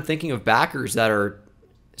tough time thinking of backers that are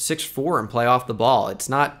 6'4" and play off the ball. It's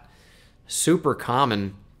not super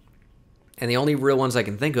common. And the only real ones I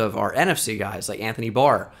can think of are NFC guys like Anthony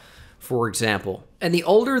Barr, for example. And the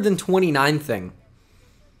older than 29 thing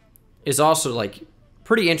is also like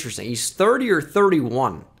pretty interesting. He's 30 or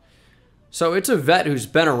 31. So it's a vet who's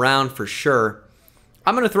been around for sure.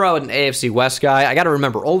 I'm going to throw out an AFC West guy. I got to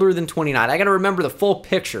remember older than 29. I got to remember the full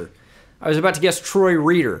picture. I was about to guess Troy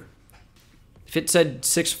Reeder. If it said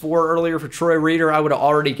 6'4" earlier for Troy Reeder, I would have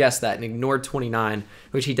already guessed that and ignored 29,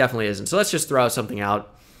 which he definitely isn't. So let's just throw something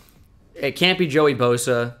out. It can't be Joey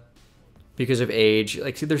Bosa because of age.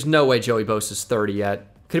 Like, see, there's no way Joey Bosa's 30 yet.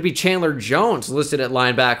 Could it be Chandler Jones listed at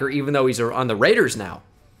linebacker even though he's on the Raiders now?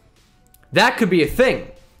 That could be a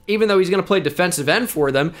thing. Even though he's going to play defensive end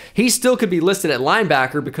for them, he still could be listed at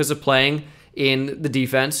linebacker because of playing in the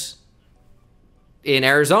defense in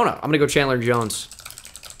Arizona. I'm going to go Chandler Jones.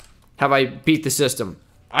 Have I beat the system?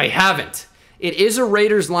 I haven't. It is a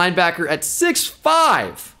Raiders linebacker at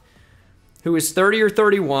 6'5", who is 30 or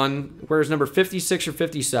 31, wears number 56 or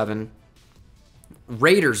 57.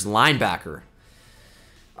 Raiders linebacker.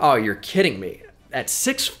 Oh, you're kidding me. At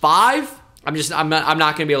 6'5"? I'm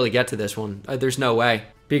not going to be able to get to this one. There's no way.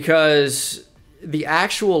 Because the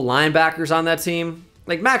actual linebackers on that team,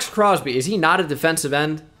 like Max Crosby, is he not a defensive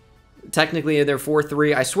end? Technically, they're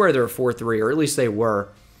 4'3". I swear they're 4'3", or at least they were.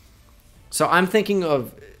 So I'm thinking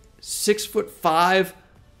of 6'5"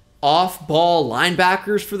 off-ball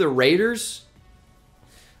linebackers for the Raiders.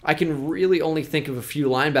 I can really only think of a few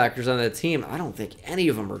linebackers on that team. I don't think any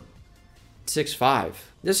of them are 6'5".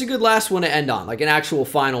 This is a good last one to end on, like an actual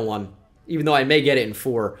final one, even though I may get it in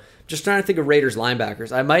 4. Just trying to think of Raiders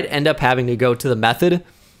linebackers. I might end up having to go to the method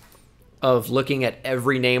of looking at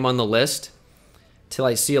every name on the list till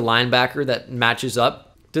I see a linebacker that matches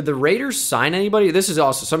up. Did the Raiders sign anybody? This is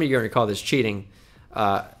also, some of you are going to call this cheating.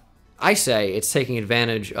 I say it's taking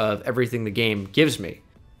advantage of everything the game gives me.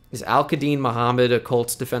 Is Al-Qadim Muhammad a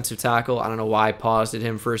Colts defensive tackle? I don't know why I paused at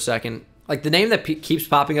him for a second. Like, the name that keeps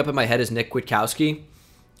popping up in my head is Nick Kwiatkowski.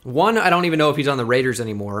 1, I don't even know if he's on the Raiders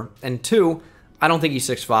anymore. And 2, I don't think he's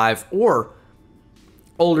 6'5" or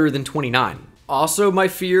older than 29. Also, my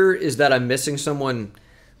fear is that I'm missing someone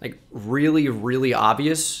like really, really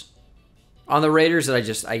obvious on the Raiders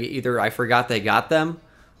that I forgot they got them,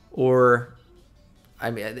 or I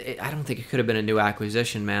don't think it could have been a new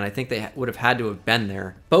acquisition, man. I think they would have had to have been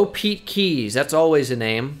there. Bo Pete Keys, that's always a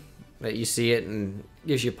name that you see it and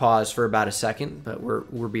gives you pause for about a second, but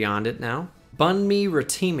we're beyond it now. Bunmi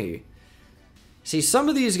Ratimi. See, some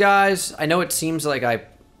of these guys, I know it seems like I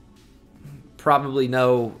probably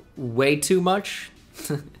know way too much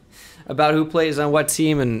about who plays on what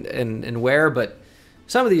team and where, but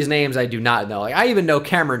some of these names I do not know. Like, I even know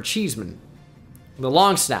Cameron Cheeseman, the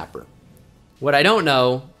long snapper. What I don't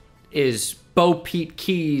know is Bo Pete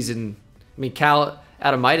Keys, and I mean, Cal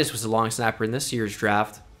Adamitis was a long snapper in this year's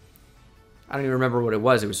draft. I don't even remember what it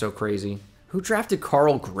was. It was so crazy. Who drafted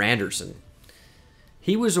Carl Granderson?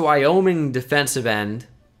 He was a Wyoming defensive end.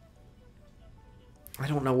 I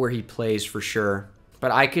don't know where he plays for sure,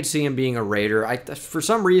 but I could see him being a Raider. For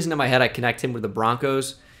some reason in my head, I connect him with the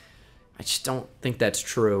Broncos. I just don't think that's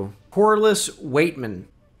true. Corliss Waitman.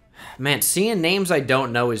 Man, seeing names I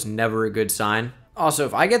don't know is never a good sign. Also,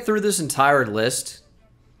 if I get through this entire list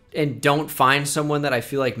and don't find someone that I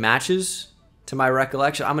feel like matches to my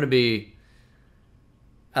recollection, I'm going to be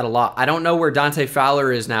at a loss. I don't know where Dante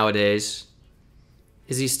Fowler is nowadays.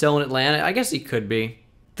 Is he still in Atlanta? I guess he could be.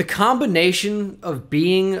 The combination of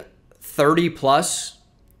being 30 plus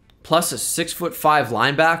a 6'5"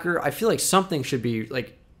 linebacker, I feel like something should be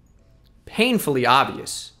like painfully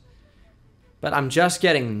obvious. But I'm just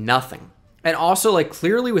getting nothing. And also, like,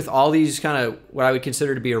 clearly with all these kind of what I would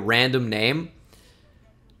consider to be a random name,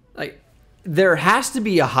 like, there has to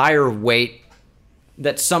be a higher weight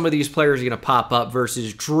that some of these players are going to pop up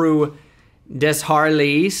versus Drew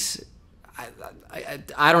Desharlees.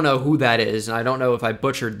 I don't know who that is, and I don't know if I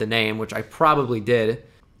butchered the name, which I probably did,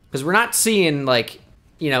 because we're not seeing, like,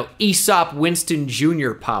 you know, Aesop Winston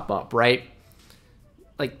Jr. pop up, right?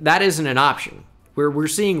 Like, that isn't an option. We're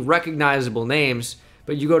seeing recognizable names,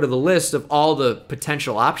 but you go to the list of all the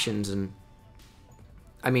potential options, and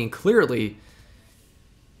I mean, clearly,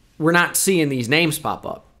 we're not seeing these names pop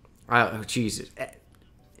up. Oh, Jesus.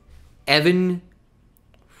 Evan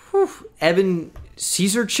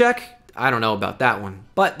Caesarchek? I don't know about that one.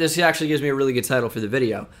 But this actually gives me a really good title for the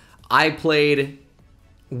video. I played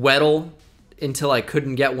Weddle until I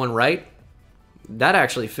couldn't get one right. That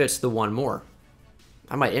actually fits the one more.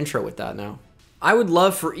 I might intro with that now. I would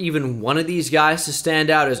love for even one of these guys to stand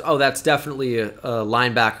out as, oh, that's definitely a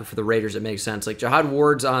linebacker for the Raiders. It makes sense. Like, Jihad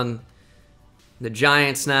Ward's on the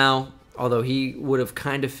Giants now, although he would have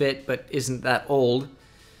kind of fit, but isn't that old.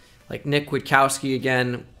 Like, Nick Kwiatkowski,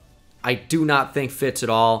 again, I do not think fits at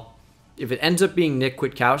all. If it ends up being Nick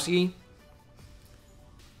Kwiatkowski,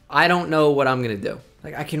 I don't know what I'm going to do.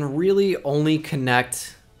 Like, I can really only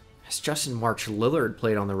connect, as Justin March Lillard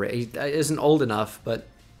played on the Raiders. He isn't old enough, but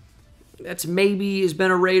that's maybe has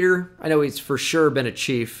been a Raider. I know he's for sure been a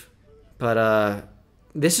Chief, but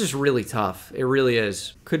this is really tough. It really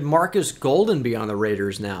is. Could Marcus Golden be on the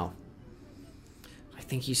Raiders now? I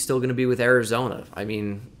think he's still going to be with Arizona. I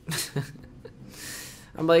mean,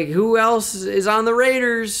 I'm like, who else is on the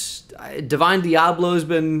Raiders? Divine Diablo's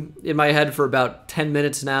been in my head for about 10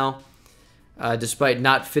 minutes now, despite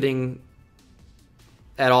not fitting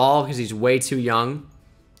at all because he's way too young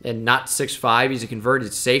and not 6'5". He's a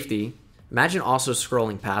converted safety. Imagine also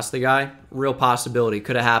scrolling past the guy. Real possibility.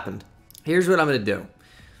 Could have happened. Here's what I'm going to do.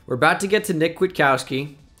 We're about to get to Nick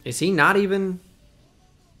Kwiatkowski. Is he not even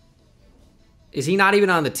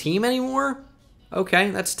on the team anymore? Okay,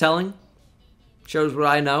 that's telling. Shows what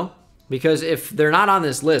I know. Because if they're not on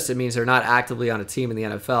this list, it means they're not actively on a team in the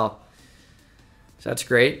NFL. So that's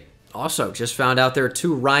great. Also, just found out there are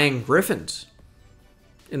 2 Ryan Griffins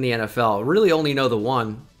in the NFL. Really only know the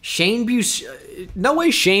one. No way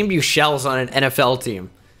Shane Buechele's on an NFL team.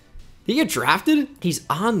 Did he get drafted? He's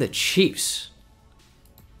on the Chiefs.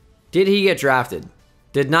 Did he get drafted?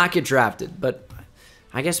 Did not get drafted, but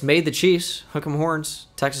I guess made the Chiefs. Hook 'em horns.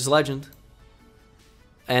 Texas legend.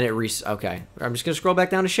 And okay. I'm just going to scroll back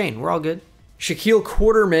down to Shane. We're all good. Shaquille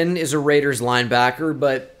Quarterman is a Raiders linebacker,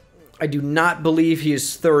 but I do not believe he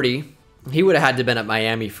is 30. He would have had to have been at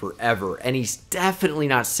Miami forever, and he's definitely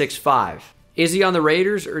not 6'5". Is he on the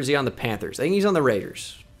Raiders or is he on the Panthers? I think he's on the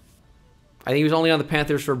Raiders. I think he was only on the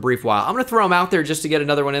Panthers for a brief while. I'm going to throw him out there just to get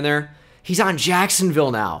another one in there. He's on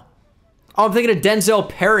Jacksonville now. Oh, I'm thinking of Denzel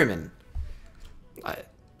Perryman.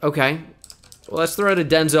 Okay. Well, let's throw out a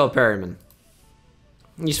Denzel Perryman.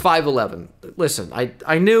 He's 5'11". Listen,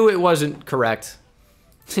 I knew it wasn't correct.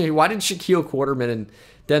 Why did Shaquille Quarterman and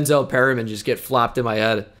Denzel Perryman just get flopped in my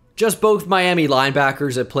head? Just both Miami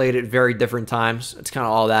linebackers that played at very different times. That's kind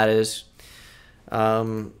of all that is.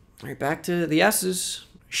 Right, back to the S's.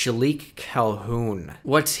 Shalik Calhoun.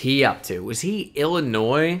 What's he up to? Was he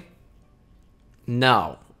Illinois?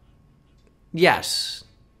 No. Yes.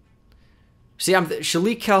 See,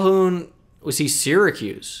 Shalik Calhoun, was he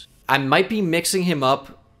Syracuse? I might be mixing him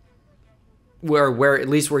up where at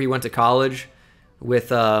least where he went to college with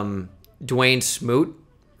Dwayne Smoot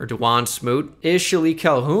or Dwan Smoot. Is Shalik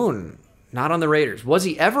Calhoun not on the Raiders? Was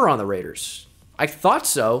he ever on the Raiders? I thought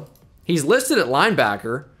so. He's listed at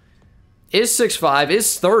linebacker. Is 6'5",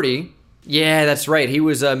 is 30. Yeah, that's right. He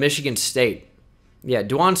was Michigan State. Yeah,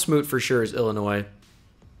 Dwan Smoot for sure is Illinois.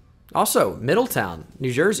 Also, Middletown,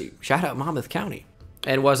 New Jersey. Shout out Monmouth County.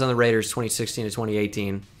 And was on the Raiders 2016 to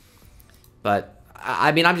 2018. But,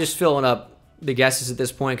 I mean, I'm just filling up the guesses at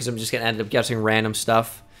this point because I'm just going to end up guessing random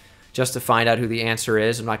stuff just to find out who the answer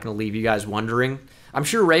is. I'm not going to leave you guys wondering. I'm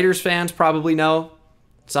sure Raiders fans probably know.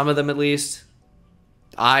 Some of them at least.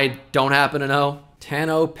 I don't happen to know.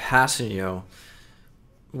 Tano Passanio.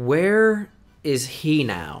 Where is he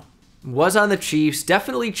now? Was on the Chiefs.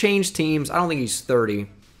 Definitely changed teams. I don't think he's 30.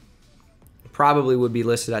 Probably would be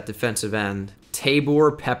listed at defensive end.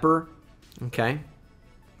 Tabor Pepper. Okay.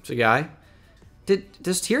 It's a guy.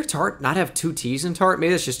 Does Tier Tart not have 2 T's in Tart?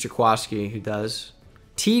 Maybe that's just Jaquaski who does.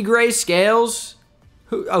 T. Gray Scales.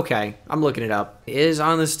 Okay, I'm looking it up. Is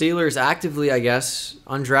on the Steelers actively, I guess.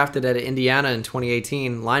 Undrafted at Indiana in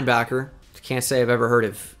 2018. Linebacker. Can't say I've ever heard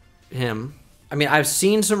of him. I mean, I've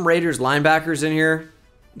seen some Raiders linebackers in here.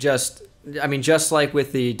 Just like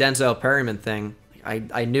with the Denzel Perryman thing.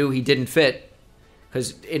 I knew he didn't fit.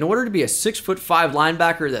 Because in order to be a 6'5"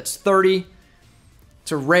 linebacker that's 30,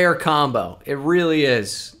 it's a rare combo. It really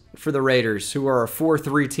is for the Raiders, who are a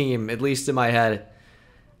 4-3 team, at least in my head.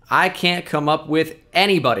 I can't come up with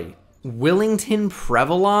anybody. Willington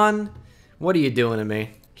Prevalon? What are you doing to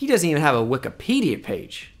me? He doesn't even have a Wikipedia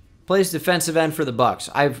page. Plays defensive end for the Bucks.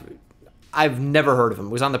 I've never heard of him.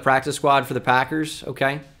 Was on the practice squad for the Packers.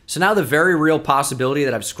 Okay. So now the very real possibility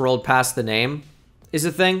that I've scrolled past the name is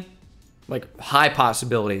a thing. Like high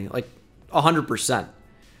possibility. Like 100%.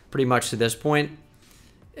 Pretty much to this point.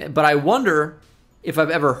 But I wonder if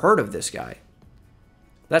I've ever heard of this guy.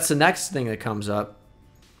 That's the next thing that comes up.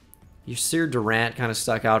 Yasir Durant kind of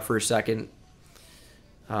stuck out for a second.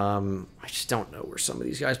 I just don't know where some of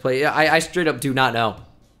these guys play. I straight up do not know.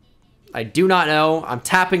 I do not know. I'm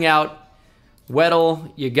tapping out.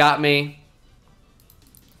 Weddle, you got me.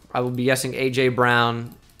 I will be guessing A.J.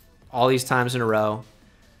 Brown all these times in a row.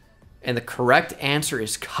 And the correct answer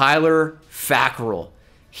is Kyler Fackrell.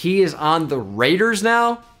 He is on the Raiders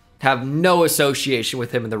now. Have no association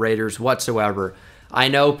with him in the Raiders whatsoever. I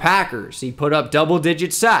know Packers. He put up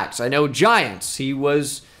double-digit sacks. I know Giants. He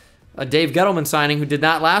was a Dave Gettleman signing who did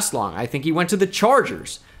not last long. I think he went to the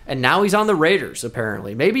Chargers. And now he's on the Raiders,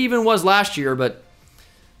 apparently. Maybe even was last year, but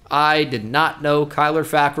I did not know Kyler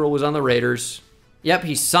Fackrell was on the Raiders. Yep,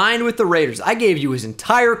 he signed with the Raiders. I gave you his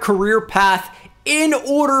entire career path in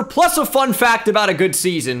order, plus a fun fact about a good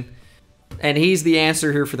season. And he's the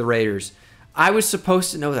answer here for the Raiders. I was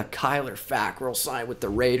supposed to know that Kyler Fackrell signed with the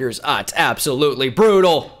Raiders. It's absolutely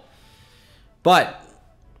brutal. But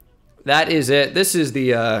that is it. This is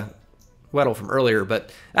the Weddle from earlier,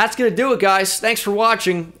 but that's going to do it, guys. Thanks for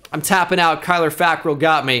watching. I'm tapping out. Kyler Fackrell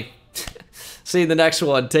got me. See you in the next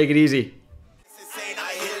one. Take it easy.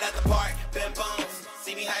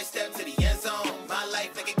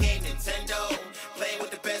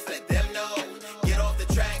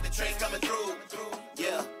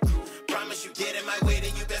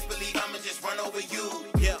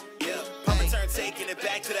 Taking it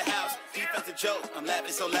back to the house. Defensive joke. I'm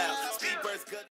laughing so loud. Speedbird's good.